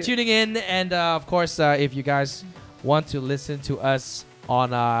so much for cute. tuning in. And of course, if you guys want to listen to us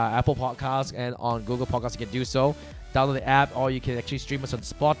on Apple Podcasts and on Google Podcasts, you can do so. Download the app, or you can actually stream us on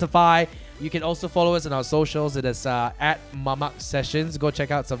Spotify. You can also follow us on our socials. It is at Mamak Sessions. Go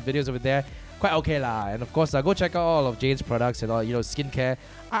check out some videos over there. Quite okay lah. And of course, go check out all of Jane's products and all, skincare.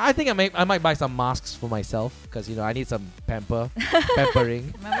 I think I might buy some masks for myself because I need some pampering.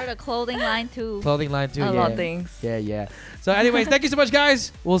 Remember the clothing line too. Clothing line too. A yeah. lot of things. Yeah. So anyways, thank you so much,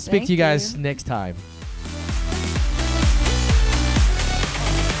 guys. We'll speak Thank to you guys you. next time.